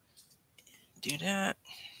 Do that.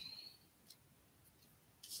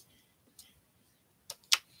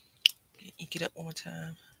 Ink it up one more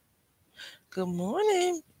time. Good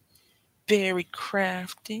morning, Very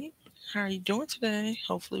Crafty. How are you doing today?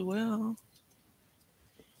 Hopefully well.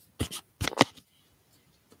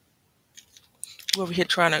 We're over here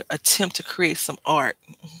trying to attempt to create some art.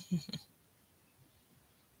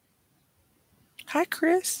 Hi,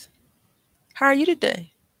 Chris. How are you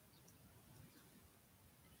today?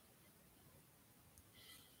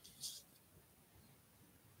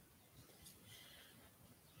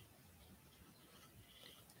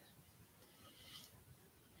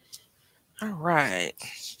 All right.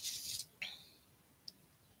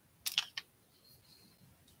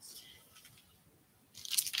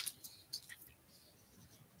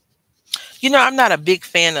 I'm not a big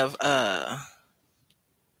fan of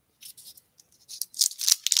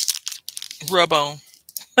rub on.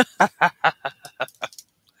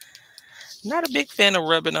 Not a big fan of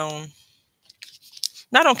rubbing on.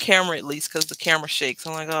 Not on camera at least, because the camera shakes.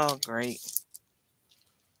 I'm like, oh great.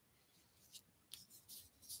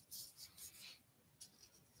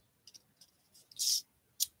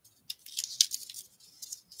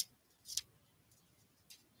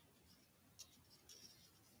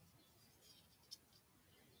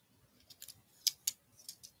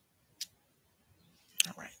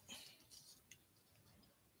 All right.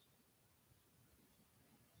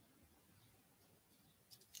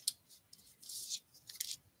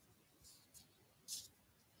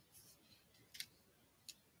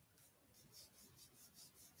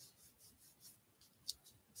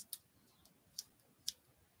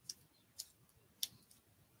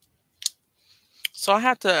 So I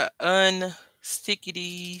have to unsticky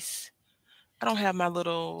these. I don't have my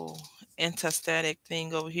little anti-static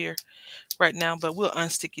thing over here right now, but we'll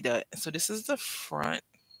unsticky that. So this is the front.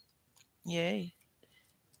 Yay.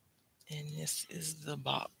 And this is the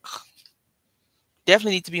back.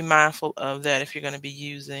 Definitely need to be mindful of that if you're going to be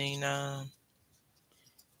using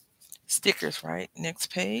stickers, right?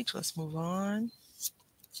 Next page. Let's move on.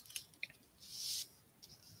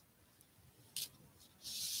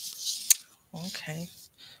 Okay.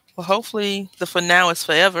 Well, hopefully the for now is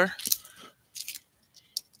forever.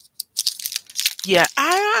 Yeah,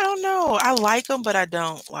 I don't know. I like them, but I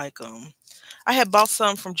don't like them. I had bought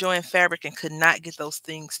some from Joann Fabric and could not get those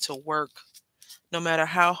things to work. No matter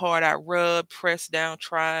how hard I rubbed, pressed down,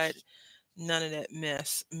 tried, none of that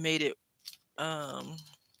mess made it um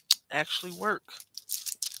actually work.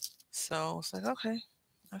 So it's like, okay,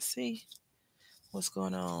 I see what's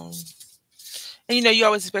going on. And you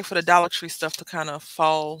always expect for the Dollar Tree stuff to kind of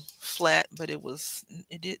fall flat, but it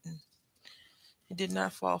didn't. It did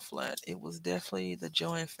not fall flat. It was definitely the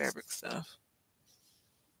Joann Fabric stuff.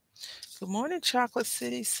 Good morning, Chocolate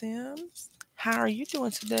City Sims. How are you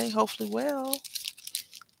doing today? Hopefully well.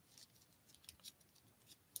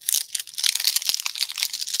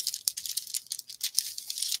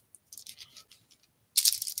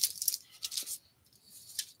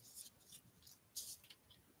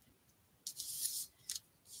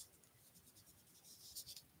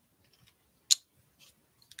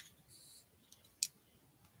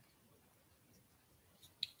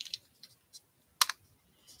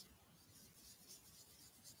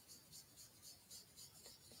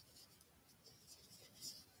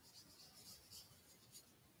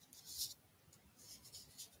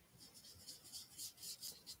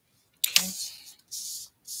 Okay.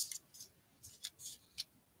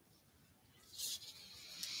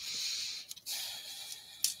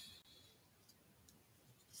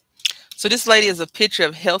 So this lady is a picture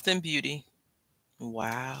of health and beauty.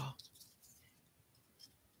 Wow.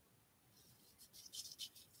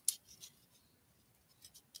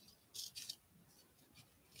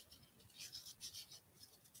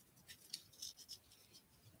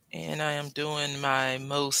 And I am doing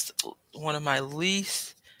one of my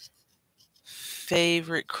least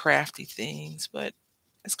favorite crafty things, but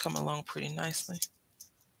it's coming along pretty nicely.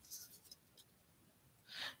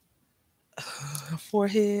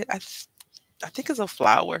 Forehead, I think it's a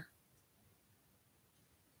flower.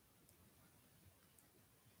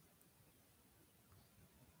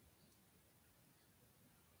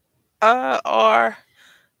 Or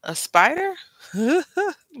a spider?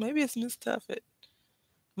 Maybe it's Miss Tuffet.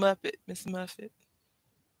 Muppet, Miss Muffet.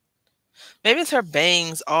 Maybe it's her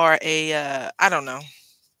bangs are I don't know.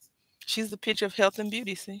 She's the picture of health and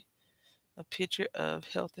beauty, see? A picture of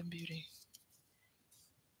health and beauty.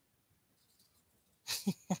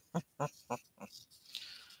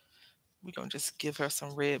 We're gonna just give her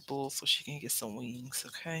some Red Bull so she can get some wings,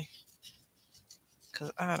 okay?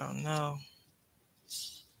 Cause I don't know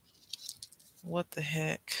what the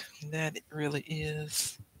heck that really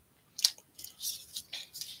is.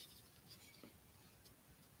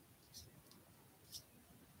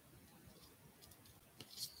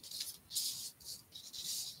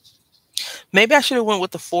 Maybe I should have went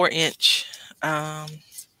with the 4-inch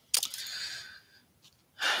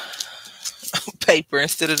paper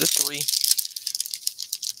instead of the three.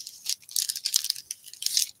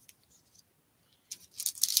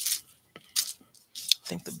 I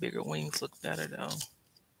think the bigger wings look better though.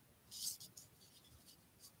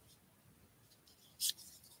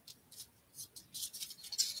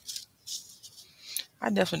 I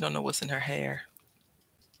definitely don't know what's in her hair.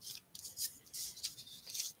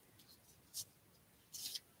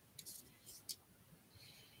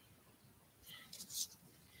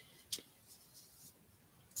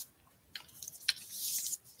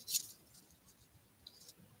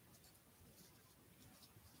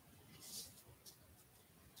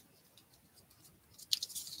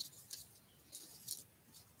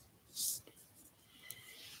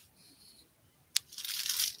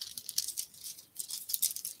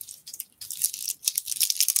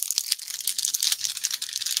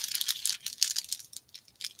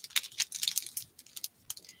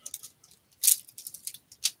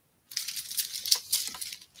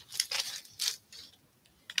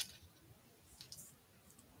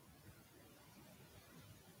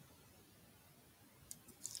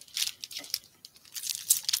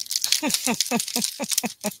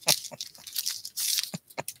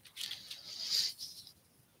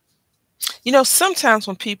 Sometimes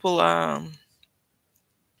when people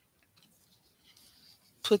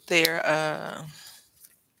put their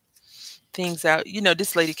things out,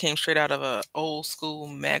 this lady came straight out of a old school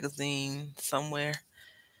magazine somewhere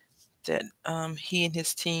that he and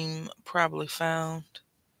his team probably found.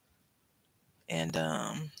 And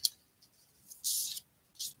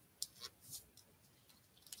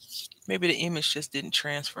maybe the image just didn't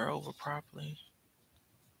transfer over properly.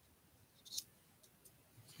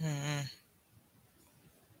 Hmm.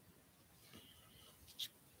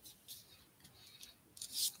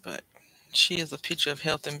 But she is a picture of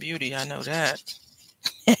health and beauty. I know that.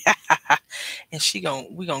 And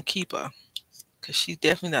we gonna keep her because she's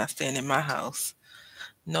definitely not staying in my house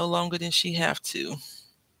no longer than she have to.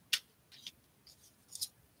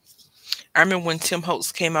 I remember when Tim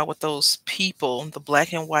Holtz came out with those people, the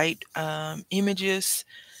black and white images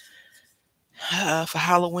for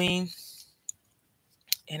Halloween.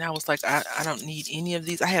 And I was like, I don't need any of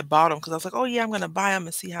these. I had bought them because I was like, oh yeah, I'm gonna buy them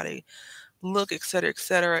and see how they look, et cetera, et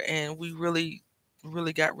cetera. And we really,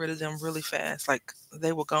 really got rid of them really fast. Like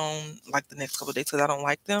they were gone like the next couple of days because I don't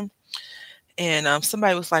like them. And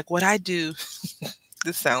somebody was like, what I do,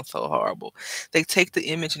 this sounds so horrible. They take the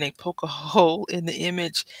image and they poke a hole in the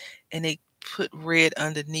image and they put red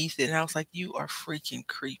underneath it. And I was like, you are freaking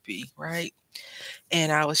creepy, right?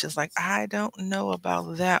 And I was just like, I don't know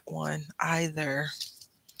about that one either.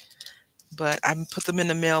 But I put them in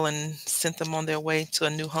the mail and sent them on their way to a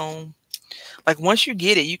new home. Like once you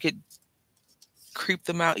get it, you could creep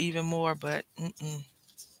them out even more. But I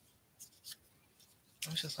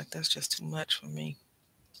was just like, that's just too much for me.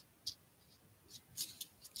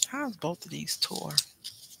 How's both of these tore?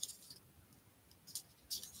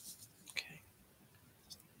 Okay.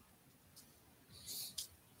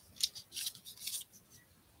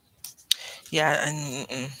 Yeah,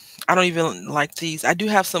 and I don't even like these. I do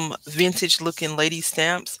have some vintage looking lady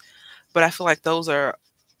stamps, but I feel like those are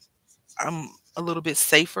I'm a little bit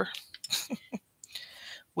safer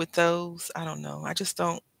with those. I don't know. I just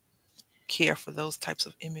don't care for those types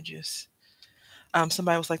of images.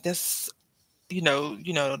 Somebody was like, "That's it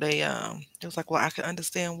was like, well, I can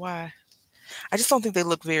understand why." I just don't think they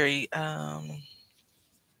look very. I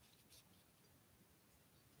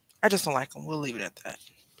just don't like them. We'll leave it at that.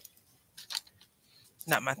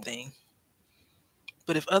 Not my thing.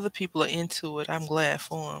 But if other people are into it, I'm glad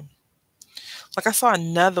for them. Like I saw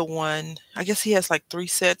another one. I guess he has like three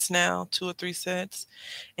sets now, two or three sets,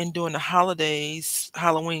 and during the holidays,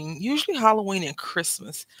 Halloween, usually Halloween and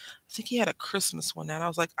Christmas. I think he had a Christmas one, and I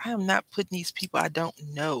was like, I am not putting these people I don't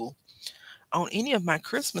know on any of my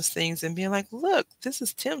Christmas things and being like, look, this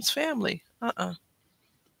is Tim's family.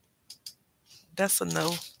 That's a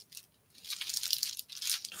no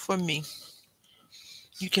for me.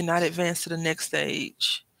 You cannot advance to the next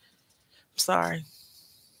stage. Sorry.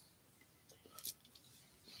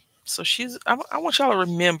 So I want y'all to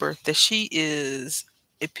remember that she is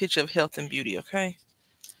a picture of health and beauty, okay?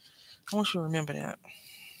 I want you to remember that.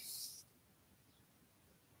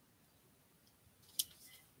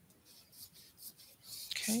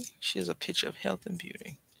 Okay? She is a picture of health and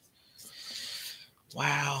beauty.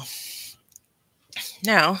 Wow.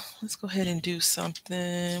 Now, let's go ahead and do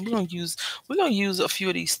something. We're gonna use a few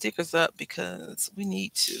of these stickers up because we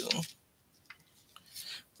need to.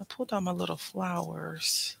 I pulled out my little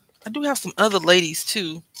flowers. I do have some other ladies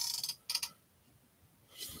too.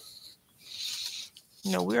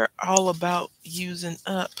 We're all about using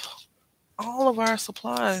up all of our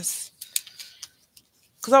supplies.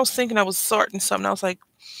 Because I was thinking I was sorting something. I was like,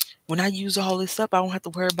 when I use all this up, I won't have to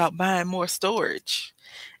worry about buying more storage.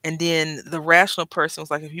 And then the rational person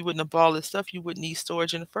was like, if you wouldn't have bought all this stuff, you wouldn't need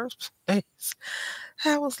storage in the first place.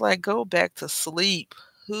 I was like, go back to sleep.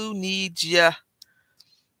 Who needs ya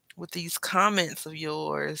with these comments of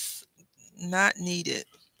yours? Not needed.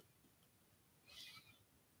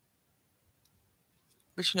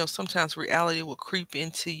 But sometimes reality will creep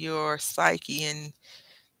into your psyche and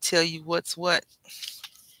tell you what's what.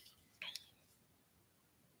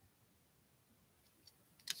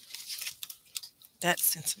 That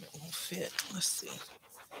sentiment won't fit. Let's see.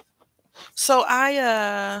 So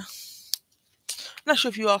I'm not sure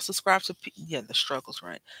if you all subscribe to the struggles,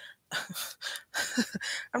 right?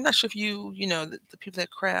 I'm not sure if the people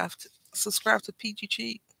that craft subscribe to PG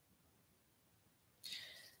Cheap,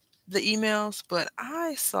 the emails, but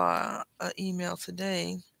I saw an email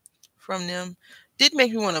today from them. Didn't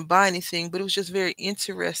make me want to buy anything, but it was just very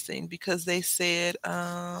interesting because they said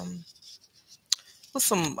with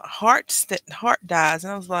some heart dies,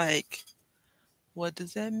 and I was like, what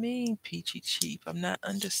does that mean, Peachy Cheap? I'm not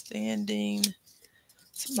understanding.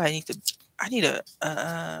 Somebody need to. I need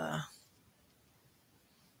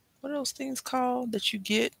what are those things called that you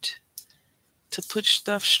get to put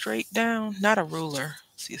stuff straight down? Not a ruler.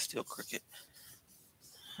 See, it's still crooked.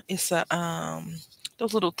 It's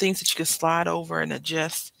those little things that you can slide over and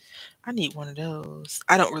adjust. I need one of those.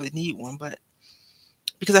 I don't really need one, but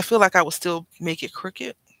because I feel like I would still make it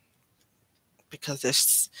crooked because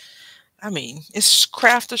it's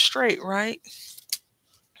craft or straight, right?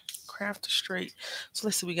 Craft or straight. So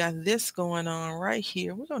let's see, we got this going on right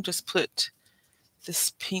here. We're gonna just put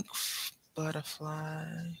this pink butterfly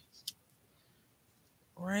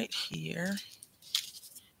right here.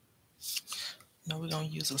 No, we're gonna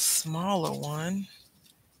use a smaller one.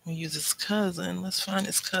 We'll use his cousin. Let's find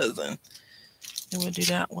his cousin. Then we'll do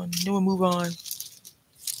that one. Then we'll move on.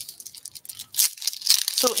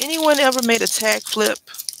 So anyone ever made a tag flip?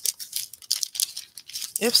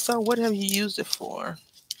 If so, what have you used it for?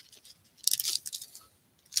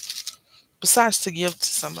 Besides to give to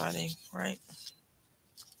somebody, right?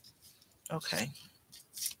 Okay.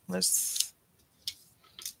 Let's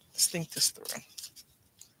think this through.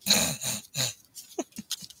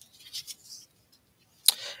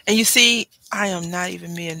 And you see, I am not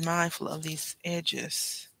even being mindful of these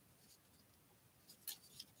edges.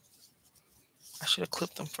 I should have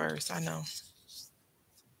clipped them first. I know.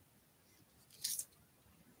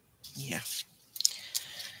 Yeah.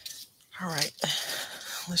 All right.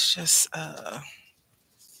 Let's just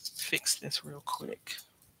fix this real quick.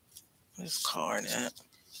 This card at.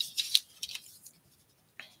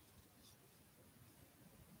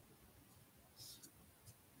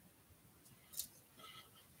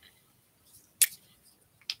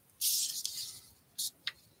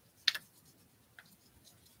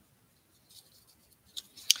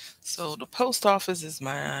 So the post office is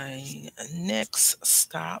my next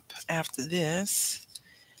stop after this.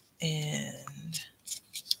 And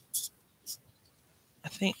I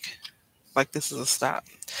think like this is a stop.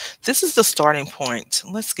 This is the starting point.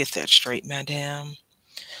 Let's get that straight, madam.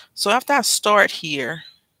 So after I start here,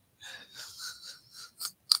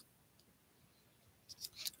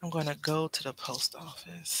 I'm going to go to the post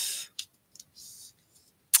office.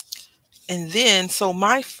 And then, so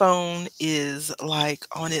my phone is like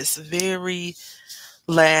on its very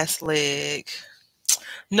last leg.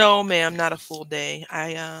 No, ma'am, not a full day.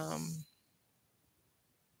 I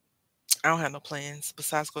don't have no plans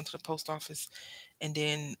besides going to the post office, and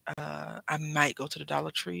then I might go to the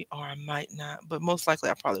Dollar Tree or I might not, but most likely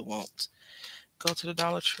I probably won't go to the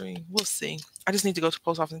Dollar Tree. We'll see. I just need to go to the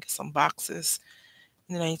post office and get some boxes,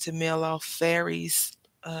 and then I need to mail off Fairy's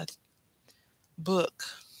book.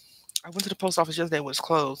 I went to the post office yesterday, which was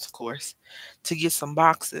closed, of course, to get some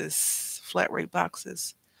boxes, flat rate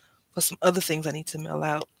boxes, for some other things I need to mail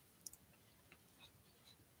out.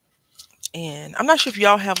 And I'm not sure if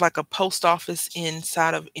y'all have like a post office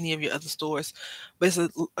inside of any of your other stores, but it's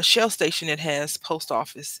a Shell station that has post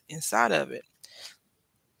office inside of it.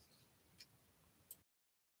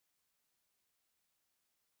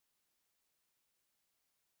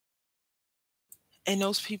 And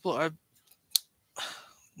those people are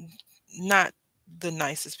not the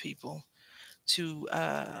nicest people to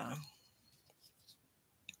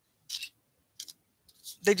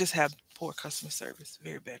they just have poor customer service,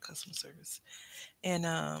 very bad customer service. And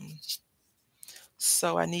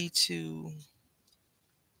so I need to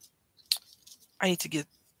get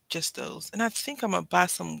just those. And I think I'm gonna buy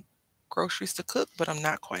some groceries to cook, but I'm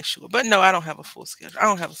not quite sure. But no, I don't have a full schedule. I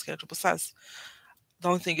don't have a schedule. Besides, The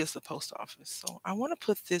only thing is the post office. So I want to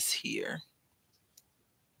put this here.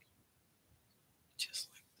 Just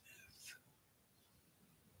like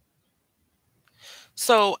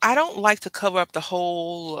so I don't like to cover up the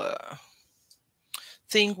whole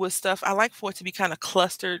thing with stuff. I like for it to be kind of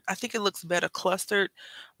clustered. I think it looks better clustered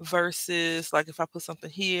versus like if I put something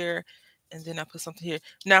here and then I put something here.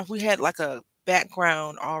 Now, if we had like a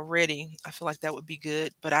background already, I feel like that would be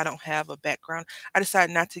good, but I don't have a background. I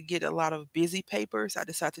decided not to get a lot of busy papers. I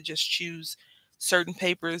decided to just choose certain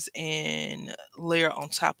papers and layer on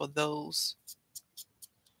top of those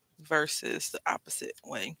versus the opposite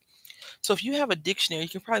way. So if you have a dictionary, you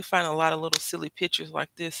can probably find a lot of little silly pictures like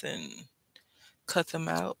this and cut them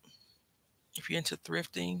out. If you're into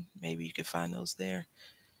thrifting, maybe you can find those there.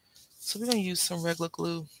 So we're gonna use some regular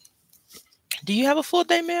glue. Do you have a full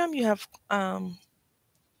day, ma'am? You have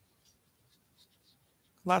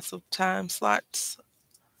lots of time slots,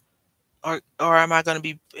 or am I gonna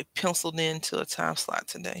be penciled into a time slot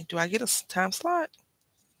today? Do I get a time slot?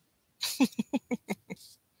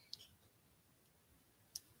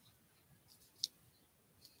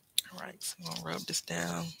 All right, so I'm gonna rub this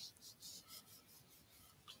down.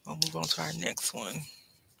 We'll move on to our next one.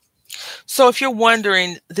 So if you're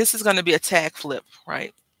wondering, this is gonna be a tag flip,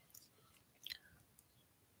 right?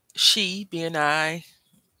 She, being I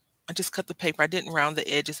just cut the paper. I didn't round the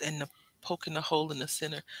edges and poking the hole in the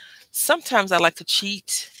center. Sometimes I like to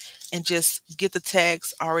cheat and just get the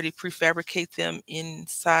tags already prefabricate them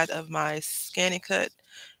inside of my ScanNCut.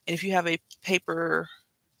 And if you have a paper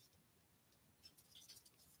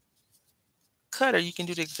cutter, you can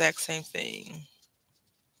do the exact same thing,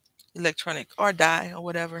 electronic or die or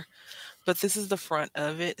whatever. But this is the front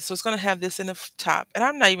of it. So it's going to have this in the top. And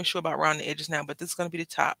I'm not even sure about rounding the edges now, but this is going to be the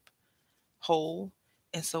top hole.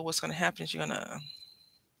 And so what's going to happen is you're going to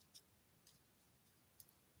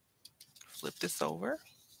flip this over.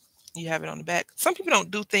 You have it on the back. Some people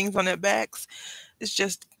don't do things on their backs. It's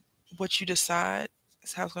just what you decide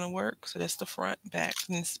is how it's going to work. So that's the front, back.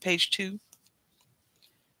 And this is page 2.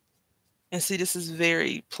 And see, this is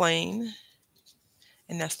very plain.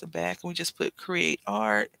 And that's the back. And we just put create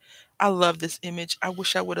art. I love this image. I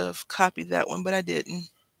wish I would have copied that one, but I didn't.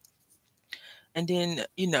 And then,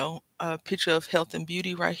 a picture of health and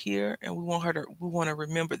beauty right here. And we want to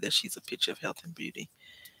remember that she's a picture of health and beauty.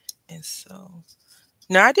 And so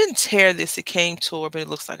now I didn't tear this. It came tore, but it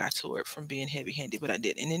looks like I tore it from being heavy-handed, but I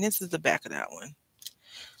didn't. And then this is the back of that one.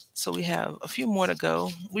 So we have a few more to go.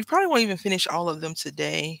 We probably won't even finish all of them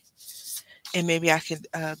today. And maybe I could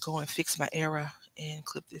go and fix my error and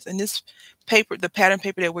clip this. And this paper, the pattern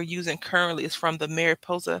paper that we're using currently is from the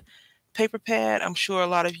Mariposa paper pad. I'm sure a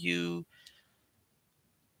lot of you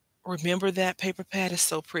remember that paper pad. Is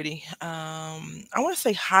so pretty. I want to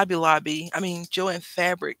say Hobby Lobby. I mean, Joann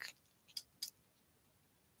Fabric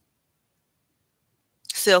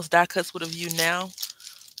sells die cuts with a view now.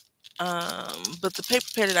 But the paper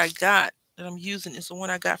pad that I got that I'm using is the one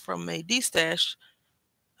I got from a D-Stash.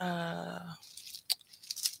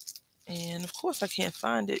 And of course I can't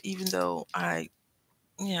find it, even though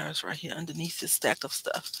it's right here underneath this stack of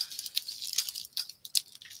stuff.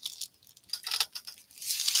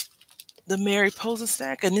 The Mariposa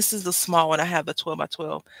stack, and this is the small one. I have the 12 by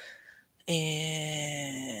 12.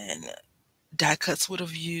 And die cuts with a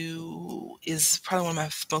view is probably one of my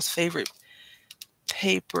most favorite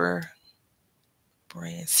paper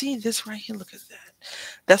brand. See this right here? Look at that.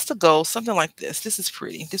 That's the goal. Something like this. This is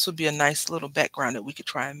pretty. This would be a nice little background that we could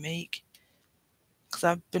try and make. Because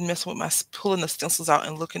I've been messing with pulling the stencils out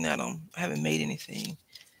and looking at them. I haven't made anything.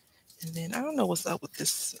 And then I don't know what's up with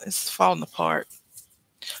this. It's falling apart.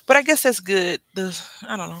 But I guess that's good.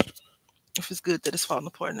 I don't know if it's good that it's falling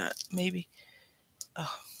apart or not. Maybe.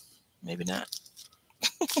 Oh, maybe not.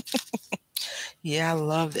 Yeah, I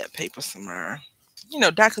love that paper, Samara.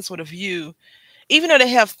 Die cuts with a view. Even though they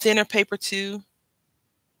have thinner paper too.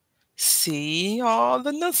 See, all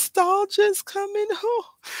the nostalgia is coming home.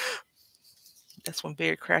 That's when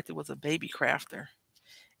Barry Crafty was a baby crafter.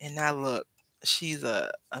 And now look, she's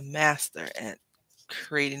a master at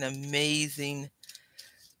creating amazing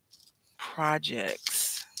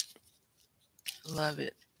projects. Love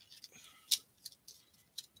it.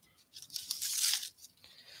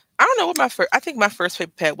 I don't know what I think my first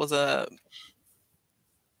paper pad was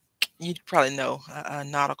you'd probably know, a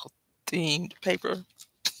nautical themed paper.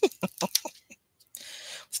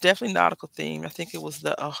 It's definitely nautical themed. I think it was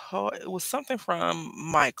it was something from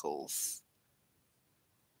Michaels.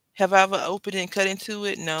 Have I ever opened and cut into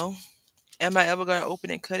it? No. Am I ever going to open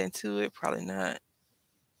and cut into it? Probably not.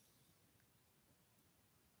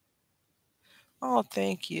 Oh,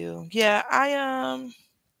 thank you. Yeah,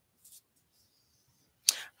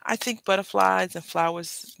 I think butterflies and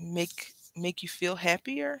flowers make you feel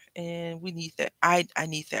happier, and we need that. I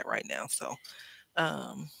need that right now, so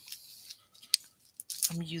um,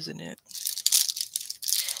 I'm using it.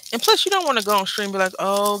 And plus, you don't want to go on stream and be like,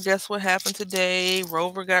 "Oh, guess what happened today?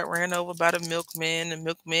 Rover got ran over by the milkman. The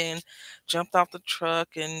milkman jumped off the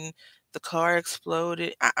truck, and the car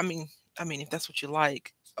exploded." I mean, if that's what you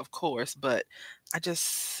like, of course. But I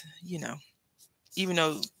just, even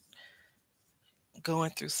though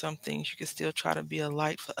going through some things, you can still try to be a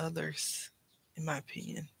light for others, in my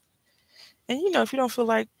opinion. And if you don't feel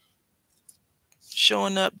like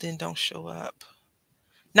showing up, then don't show up.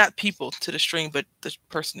 Not people to the stream, but the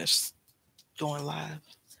person that's going live.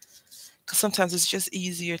 Because sometimes it's just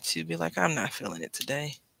easier to be like, I'm not feeling it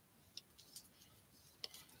today.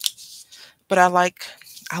 But I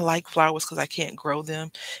like flowers because I can't grow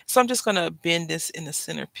them. So I'm just gonna bend this in the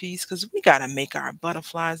centerpiece because we gotta make our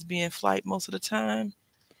butterflies be in flight most of the time.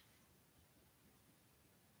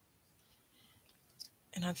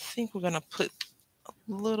 And I think we're gonna put a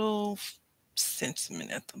little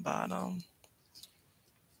sentiment at the bottom.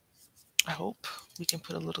 I hope we can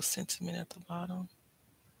put a little sentiment at the bottom.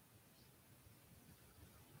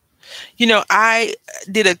 I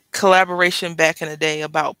did a collaboration back in the day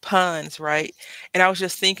about puns, right? And I was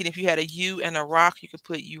just thinking if you had a U and a rock, you could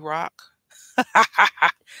put you rock.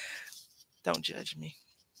 Don't judge me.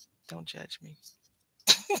 Don't judge me.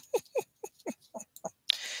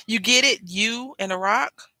 You get it? You and a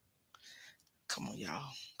rock? Come on,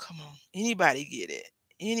 y'all. Come on. Anybody get it?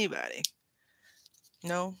 Anybody?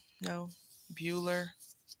 No, no. Bueller.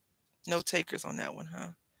 No takers on that one, huh?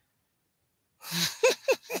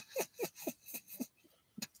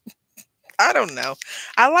 I don't know.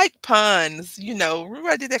 I like puns. Remember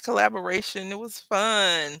I did that collaboration? It was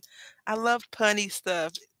fun. I love punny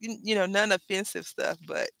stuff. None offensive stuff,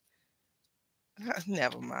 but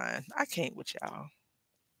never mind. I can't with y'all.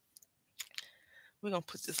 We're gonna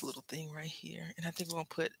put this little thing right here, and I think we're gonna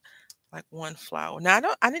put like one flower. Now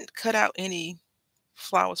I didn't cut out any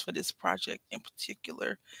flowers for this project in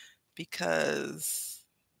particular because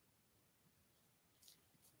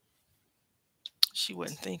she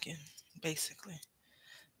wasn't thinking, basically.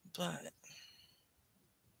 But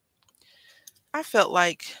I felt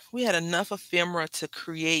like we had enough ephemera to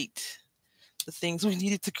create the things we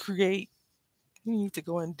needed to create. We need to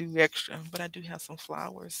go and do extra, but I do have some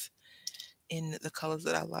flowers in the colors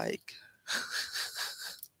that I like.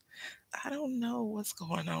 I don't know what's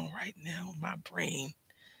going on right now with my brain,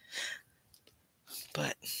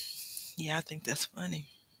 but yeah, I think that's funny.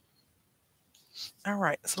 All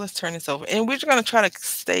right, so let's turn this over, and we're gonna try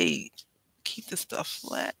to keep this stuff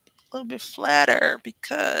flat, a little bit flatter,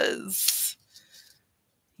 because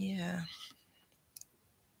yeah.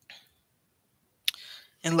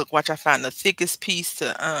 And look, watch, I find the thickest piece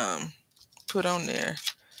to put on there.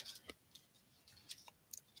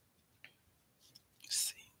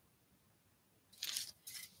 Let's see,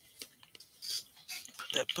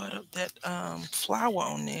 put that flower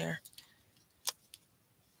on there.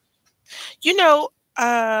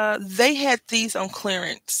 They had these on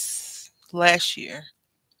clearance last year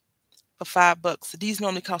for $5. These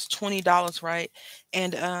normally cost $20, right?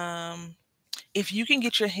 And if you can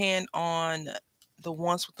get your hand on the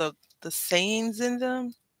ones with the sayings in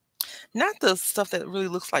them, not the stuff that really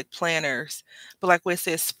looks like planners, but like where it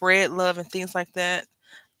says spread love and things like that.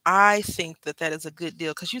 I think that that is a good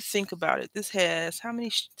deal because you think about it. This has how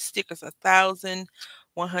many stickers?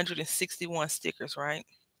 1,161 stickers, right?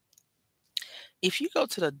 If you go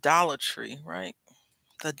to the Dollar Tree, right?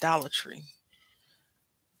 The Dollar Tree.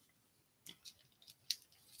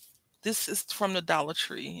 This is from the Dollar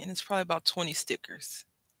Tree, and it's probably about 20 stickers.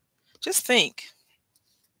 Just think.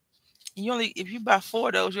 If you buy four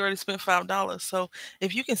of those, you already spent $5. So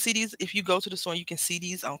if you can see these, if you go to the store, and you can see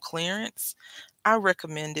these on clearance. I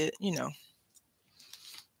recommend it.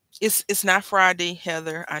 It's not Friday,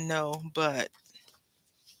 Heather. I know, but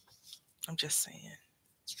I'm just saying.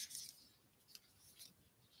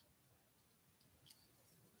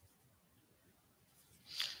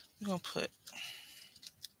 I'm gonna put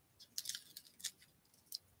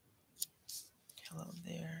hello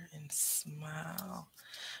there and smile.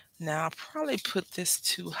 Now I'll probably put this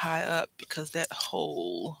too high up because that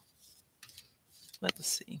hole. Let's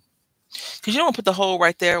see. Because you don't want to put the hole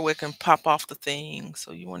right there where it can pop off the thing.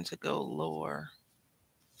 So you want it to go lower.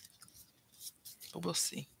 But we'll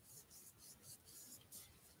see.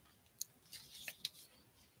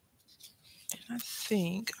 And I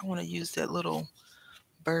think I want to use that little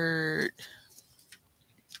bird.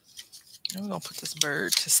 And we're going to put this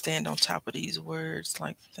bird to stand on top of these words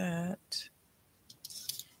like that.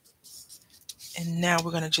 And now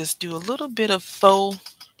we're going to just do a little bit of faux,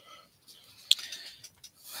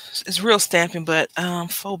 it's real stamping, but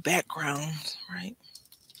faux background, right?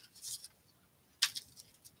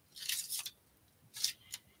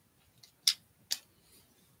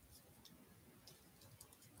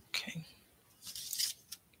 Okay.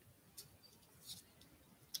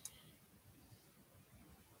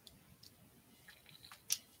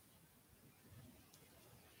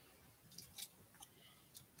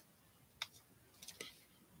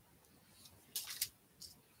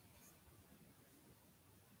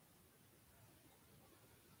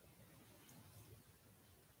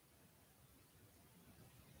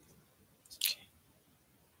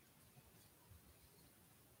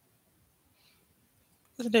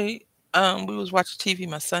 The other day, we was watching TV,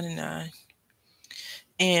 my son and I,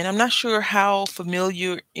 and I'm not sure how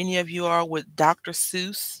familiar any of you are with Dr.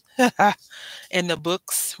 Seuss and the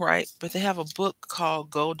books, right? But they have a book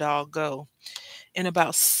called Go Dog Go. And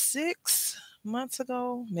about 6 months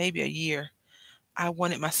ago, maybe a year, I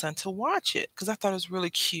wanted my son to watch it because I thought it was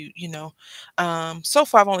really cute, you know. So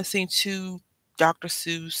far, I've only seen two Dr.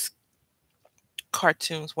 Seuss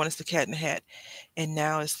cartoons. One is the Cat in the Hat, and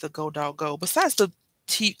now it's the Go Dog Go. Besides the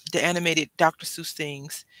animated Dr. Seuss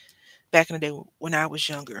things back in the day when I was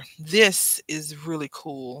younger, this is really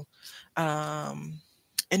cool. Um,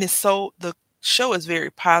 and the show is very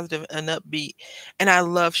positive and upbeat, and I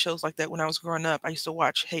love shows like that. When I was growing up, I used to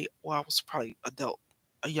watch I was probably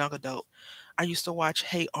a young adult. I used to watch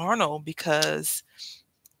Hey Arnold because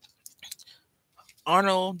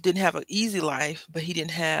Arnold didn't have an easy life, but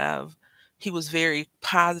he was very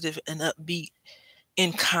positive and upbeat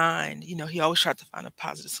and kind. You know, he always tried to find a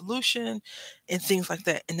positive solution and things like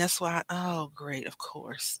that. And that's why, oh, great, of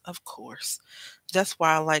course, of course. That's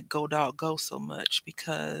why I like Go Dog Go so much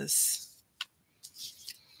because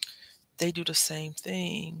they do the same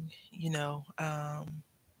thing, you know.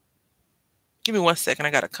 Give me 1 second,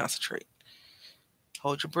 I gotta concentrate.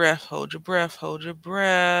 Hold your breath, hold your breath, hold your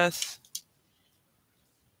breath.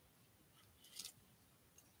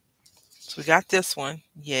 So we got this one.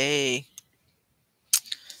 Yay.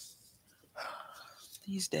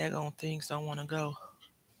 These daggone things don't want to go.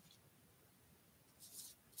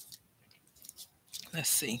 Let's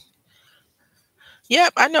see.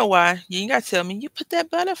 Yep, I know why. You ain't gotta tell me. You put that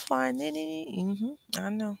butterfly in it. I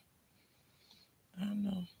know. I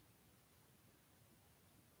know.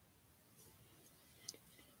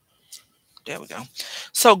 There we go.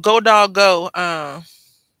 So Go Dog Go.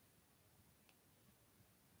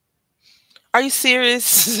 Are you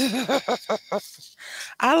serious?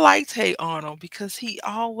 I liked Hey Arnold because he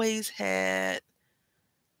was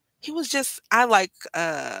just I like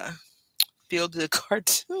feel good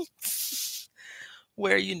cartoons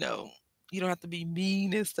where you don't have to be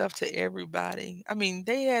mean and stuff to everybody. I mean,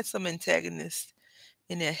 they had some antagonists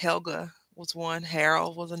in there. Helga was one,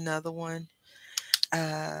 Harold was another one.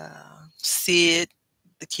 Sid,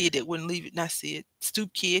 the kid that wouldn't leave it, not Sid,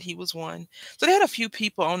 Stoop Kid, he was one. So they had a few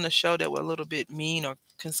people on the show that were a little bit mean or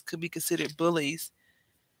could be considered bullies.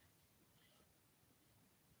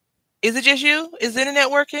 Is it just you? Is the internet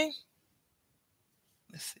working?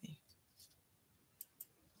 Let's see.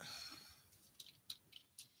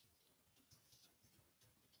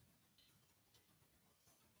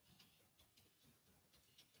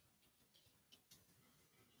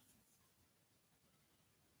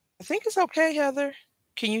 I think it's okay, Heather.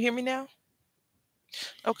 Can you hear me now?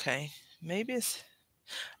 Okay. Maybe it's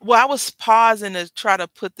well, I was pausing to try to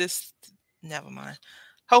put this never mind.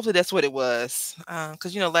 Hopefully that's what it was.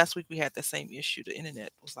 Because last week we had the same issue. The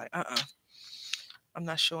internet was like, I'm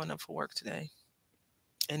not showing up for work today.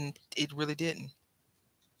 And it really didn't.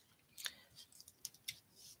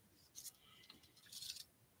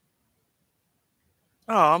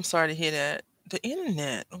 Oh, I'm sorry to hear that. The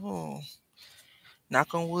internet. Oh,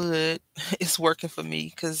 knock on wood. It's working for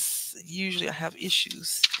me because usually I have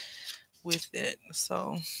issues with it.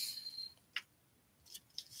 So,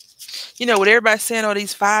 with everybody saying all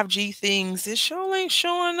these 5G things, it sure ain't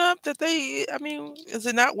showing up I mean, is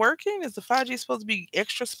it not working? Is the 5G supposed to be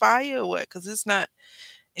extra spy or what? Because it's not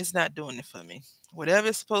doing it for me. Whatever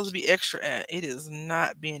it's supposed to be extra at, it is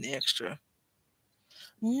not being extra.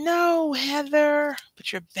 No, Heather,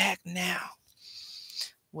 but you're back now.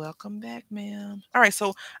 Welcome back, ma'am. All right,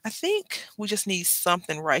 so I think we just need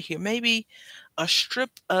something right here. Maybe a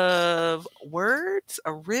strip of words,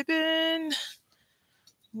 a ribbon.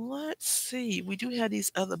 Let's see. We do have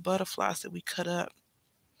these other butterflies that we cut up.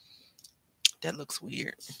 That looks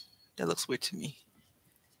weird. That looks weird to me.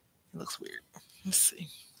 It looks weird. Let's see.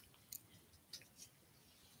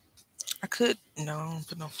 I could no, I don't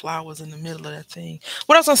put no flowers in the middle of that thing.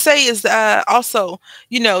 What I was gonna say is also,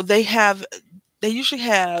 they usually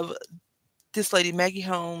have this lady, Maggie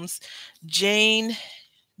Holmes, Jane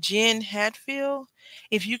Jen Hatfield.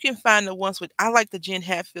 If you can find the ones with I like the Jen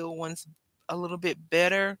Hatfield ones a little bit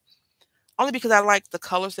better. Only because I like the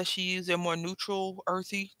colors that she used. They're more neutral,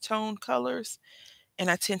 earthy tone colors. And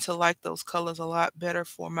I tend to like those colors a lot better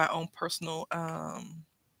for my own personal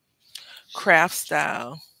craft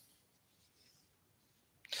style.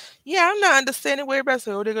 Yeah, I'm not understanding where everybody's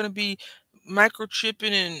like, oh, they're gonna be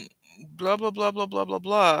microchipping and blah blah blah blah blah blah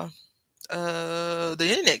blah. The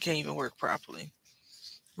internet can't even work properly.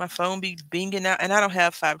 My phone be binging out, and I don't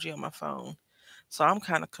have 5G on my phone, so I'm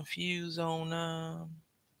kind of confused on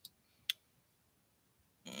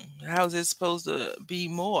how is it supposed to be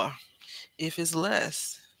more if it's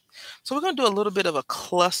less. So we're gonna do a little bit of a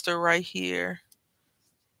cluster right here.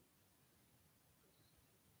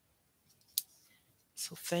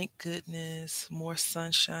 So thank goodness, more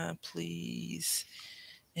sunshine, please.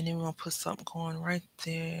 And then we're gonna put something going right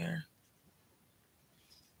there.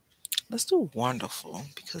 Let's do wonderful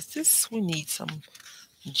because this we need some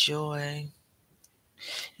joy.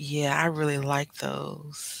 Yeah, I really like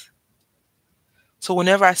those. So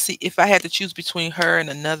whenever I see, if I had to choose between her and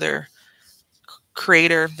another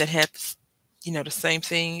creator that had, the same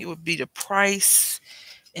thing, it would be the price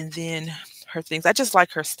and then her things. I just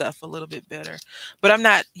like her stuff a little bit better. But I'm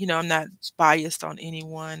not biased on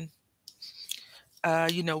anyone.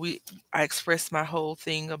 We I expressed my whole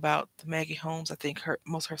thing about the Maggie Holmes. I think her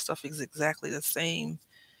most of her stuff is exactly the same.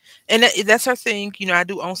 And that's her thing. I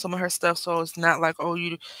do own some of her stuff, so it's not like, oh,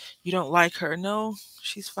 you don't like her. No,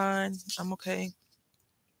 she's fine. I'm okay.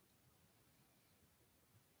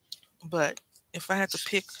 But if I had to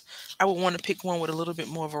pick, I would want to pick one with a little bit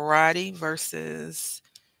more variety versus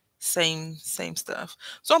same stuff.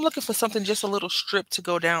 So I'm looking for something just a little strip to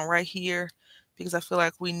go down right here because I feel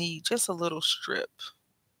like we need just a little strip.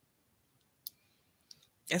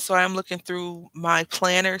 And so I'm looking through my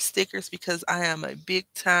planner stickers because I am a big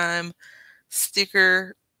time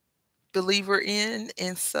sticker believer in.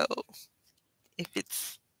 And so if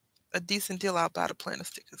it's a decent deal, I'll buy the planner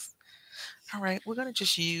stickers. All right, we're gonna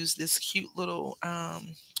just use this cute little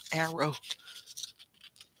arrow.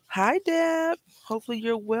 Hi, Deb. Hopefully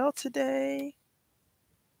you're well today.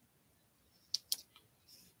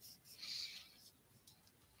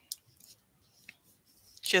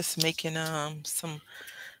 Just making some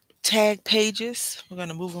tag pages. We're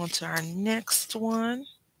gonna move on to our next one.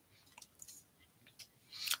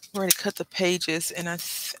 We're ready to cut the pages, and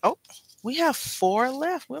we have 4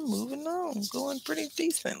 left. We're moving on, going pretty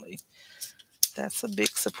decently. That's a big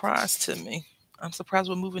surprise to me. I'm surprised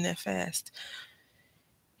we're moving that fast.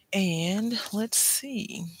 And let's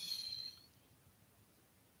see.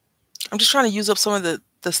 I'm just trying to use up some of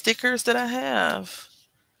the stickers that I have.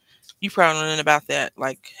 You probably don't know nothing about that,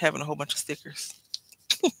 like having a whole bunch of stickers.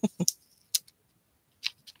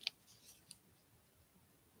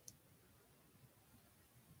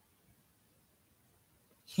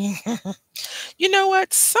 You know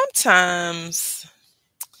what? Sometimes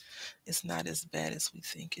it's not as bad as we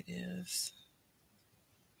think it is.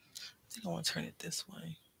 I think I want to turn it this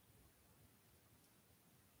way.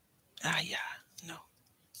 Ah, yeah. No.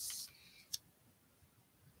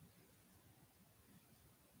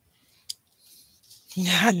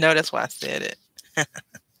 Yeah, I know that's why I said it.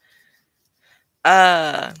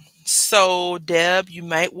 Uh, so Deb, you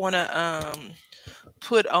might want to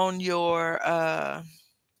put on your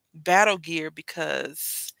battle gear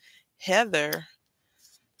because Heather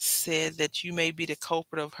said that you may be the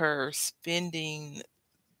culprit of her spending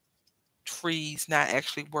trees not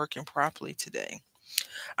actually working properly today.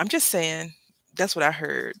 I'm just saying, that's what I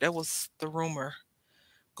heard. That was the rumor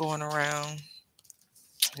going around.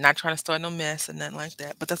 Not trying to start no mess or nothing like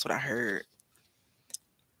that, but that's what I heard.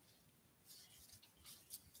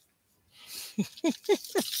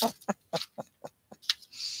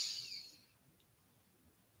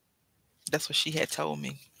 That's what she had told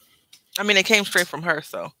me. I mean, it came straight from her,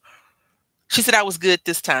 so she said I was good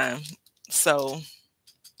this time. So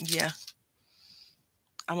yeah,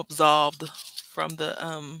 I'm absolved from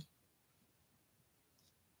the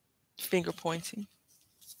finger pointing.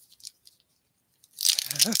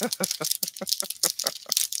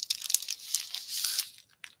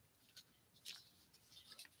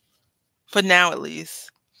 For now at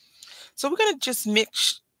least. So we're gonna just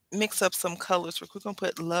mix up some colors. We're gonna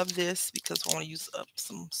put love this because I want to use up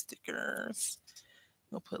some stickers.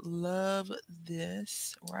 We'll put love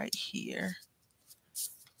this right here.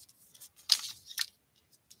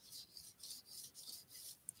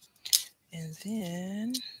 And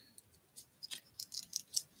then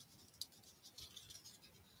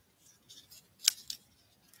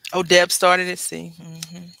Oh, Deb started it. See,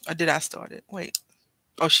 or did I start it? Wait.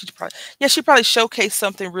 Oh, she probably, yeah, she probably showcased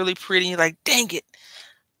something really pretty. You're like, dang it,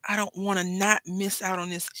 I don't want to not miss out on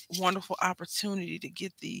this wonderful opportunity to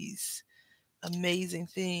get these amazing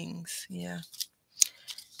things. Yeah,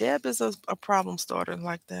 Deb is a problem starter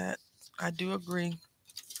like that. I do agree.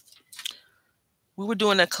 We were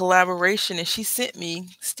doing a collaboration and she sent me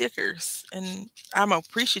stickers, and I'm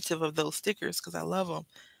appreciative of those stickers because I love them.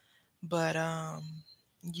 But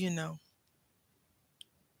you know,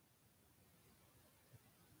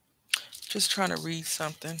 just trying to read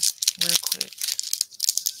something real quick.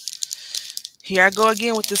 Here I go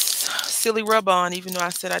again with this silly rub on, even though I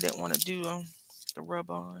said I didn't want to do the rub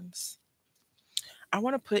ons. I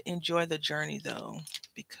want to put enjoy the journey though,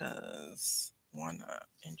 because why not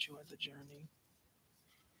enjoy the journey?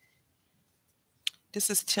 This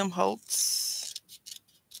is Tim Holtz.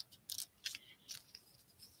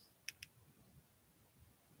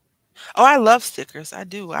 Oh, I love stickers. I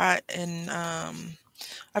do. I've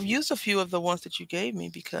used a few of the ones that you gave me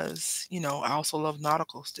because, I also love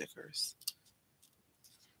nautical stickers.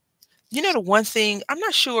 The one thing, I'm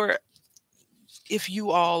not sure if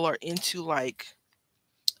you all are into like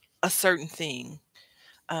a certain thing.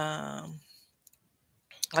 Um,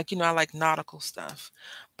 like, I like nautical stuff,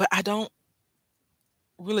 but I don't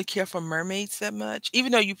really care for mermaids that much.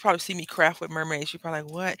 Even though you probably see me craft with mermaids, you're probably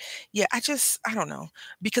like, what? Yeah, I don't know.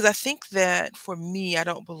 Because I think that for me, I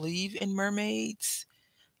don't believe in mermaids.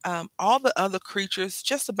 All the other creatures,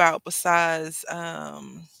 just about besides,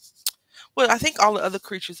 well, I think all the other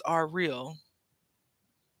creatures are real.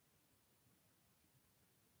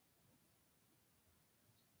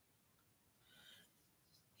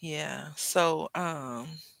 Yeah. So,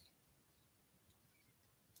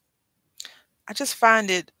 I just find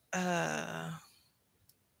it, I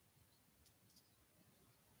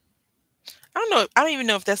don't know. I don't even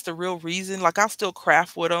know if that's the real reason. Like, I'll still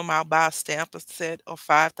craft with them. I'll buy a stamp, a set of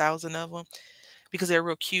 5,000 of them because they're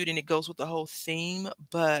real cute and it goes with the whole theme.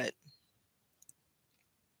 But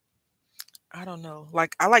I don't know.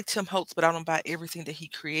 Like, I like Tim Holtz, but I don't buy everything that he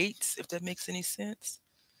creates, if that makes any sense.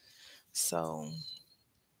 So,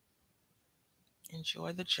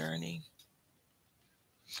 enjoy the journey.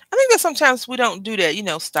 I think that sometimes we don't do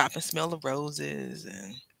that, stop and smell the roses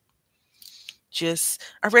and just.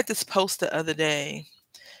 I read this post the other day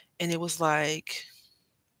and it was like,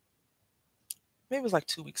 maybe it was like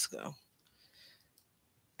 2 weeks ago.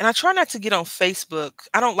 And I try not to get on Facebook.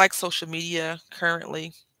 I don't like social media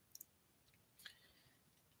currently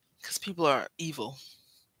because people are evil,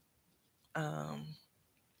 um,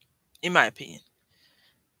 in my opinion.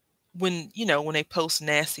 When they post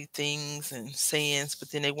nasty things and sayings, but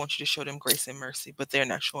then they want you to show them grace and mercy, but they're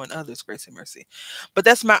not showing others grace and mercy. But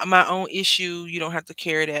that's my own issue. You don't have to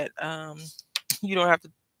carry that. You don't have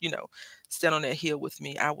to, you know, stand on that hill with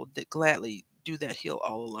me. I will gladly do that hill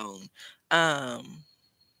all alone. Um,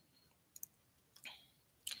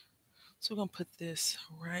 so we're gonna put this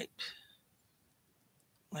right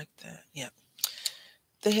like that. Yeah.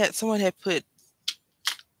 Someone had put.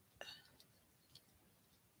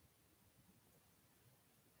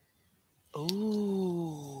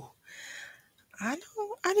 Ooh, I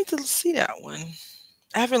know. I need to see that one.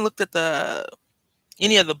 I haven't looked at the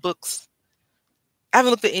any of the books. I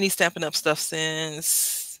haven't looked at any Stampin' Up stuff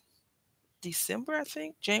since December, I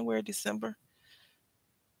think. January, December.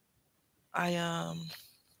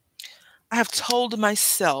 I have told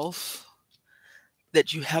myself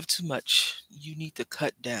that you have too much. You need to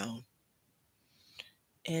cut down.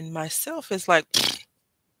 And myself is like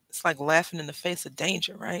it's like laughing in the face of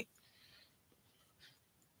danger, right?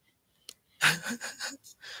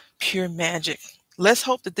 Pure magic. Let's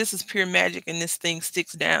hope that this is pure magic and this thing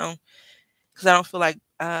sticks down because I don't feel like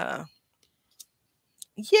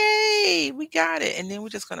yay, we got it. And then we're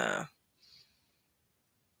just gonna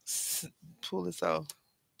s- pull this off.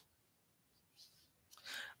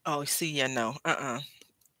 Oh, see, yeah, no.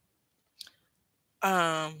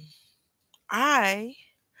 Um, I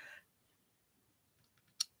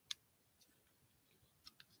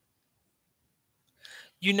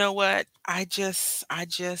You know what? I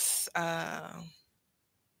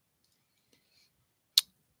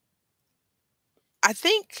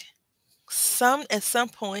think at some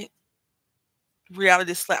point,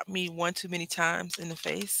 reality slapped me one too many times in the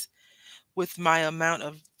face with my amount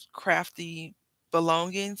of crafty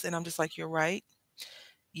belongings, and I'm just like, "You're right.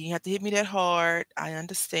 You didn't have to hit me that hard. I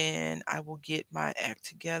understand. I will get my act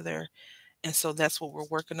together." And so that's what we're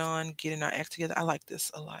working on, getting our act together. I like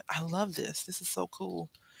this a lot. I love this. This is so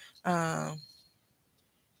cool. Um,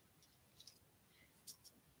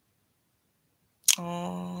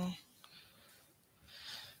 oh,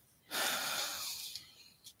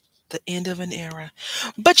 The end of an era.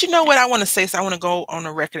 But you know what I want to say? So I want to go on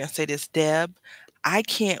the record and say this, Deb. I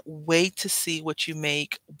can't wait to see what you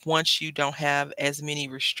make once you don't have as many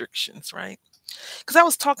restrictions, right? Because I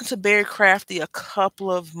was talking to Barry Crafty a couple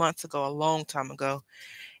of months ago, a long time ago,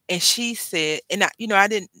 and she said, and I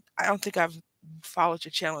don't think I've followed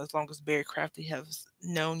your channel as long as Barry Crafty has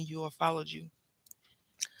known you or followed you.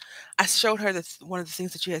 I showed her one of the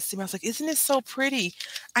things that you had seen. I was like, "Isn't it so pretty?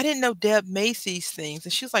 I didn't know Deb made these things."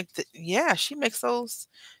 And she was like, "Yeah, she makes those."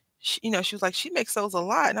 She was like, "She makes those a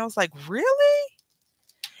lot." And I was like, "Really?"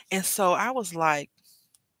 And so I was like,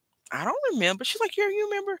 "I don't remember." She's like, "Yeah, you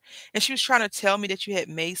remember?" And she was trying to tell me that you had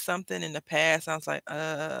made something in the past. I was like,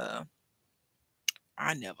 I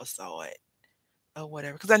never saw it." Or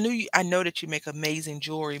whatever, because I know that you make amazing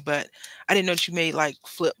jewelry, but I didn't know that you made, like,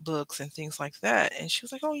 flip books and things like that, and she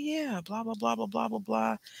was like, "Oh, yeah, blah, blah, blah, blah, blah, blah,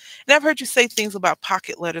 blah," and I've heard you say things about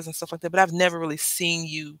pocket letters and stuff like that, but I've never really seen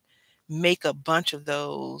you make a bunch of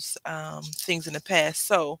those, things in the past,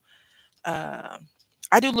 so, um,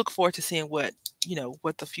 I do look forward to seeing what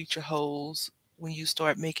the future holds when you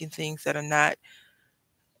start making things that are not,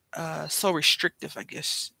 so restrictive, I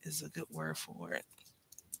guess, is a good word for it.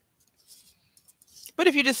 But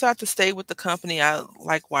if you decide to stay with the company, I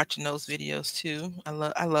like watching those videos too. I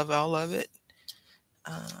love all of it.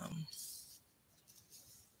 Um,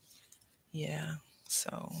 yeah.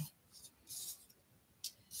 So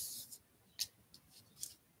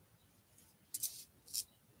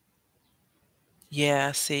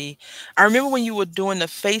yeah, see. I remember when you were doing the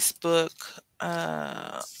Facebook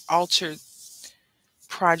altered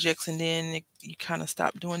projects and then you kind of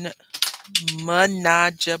stopped doing that.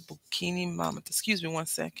 Manaja Bikini Mama. Excuse me one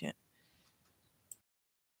second.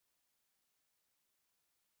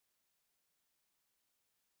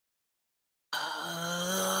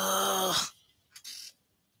 Uh,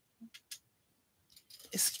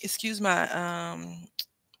 excuse my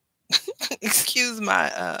excuse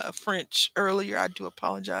my French earlier. I do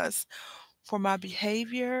apologize for my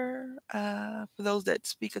behavior. For those that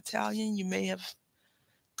speak Italian, you may have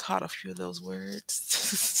caught a few of those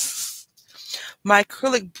words. My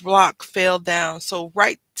acrylic block fell down. So,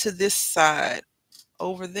 right to this side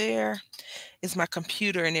over there is my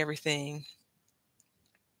computer and everything.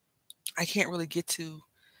 I can't really get to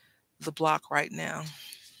the block right now.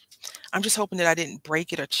 I'm just hoping that I didn't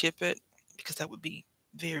break it or chip it because that would be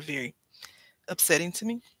very, very upsetting to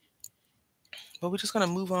me. But we're just going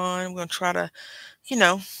to move on. We're going to try to, you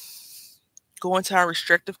know, go into our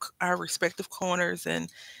respective corners and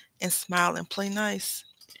smile and play nice.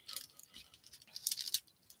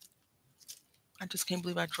 I just can't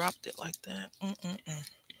believe I dropped it like that. Mm-mm-mm.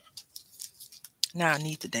 Now I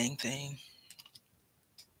need the dang thing.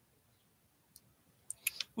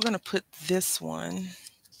 We're gonna put this one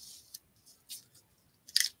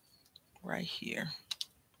right here.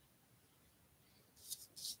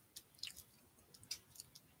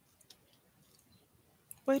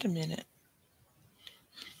 Wait a minute.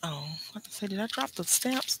 Oh, I can say, did I drop the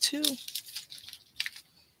stamps too?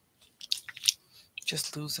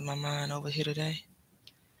 Just losing my mind over here today.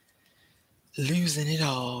 Losing it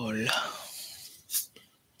all.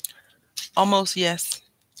 Almost, yes.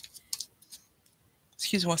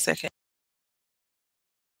 Excuse me one second.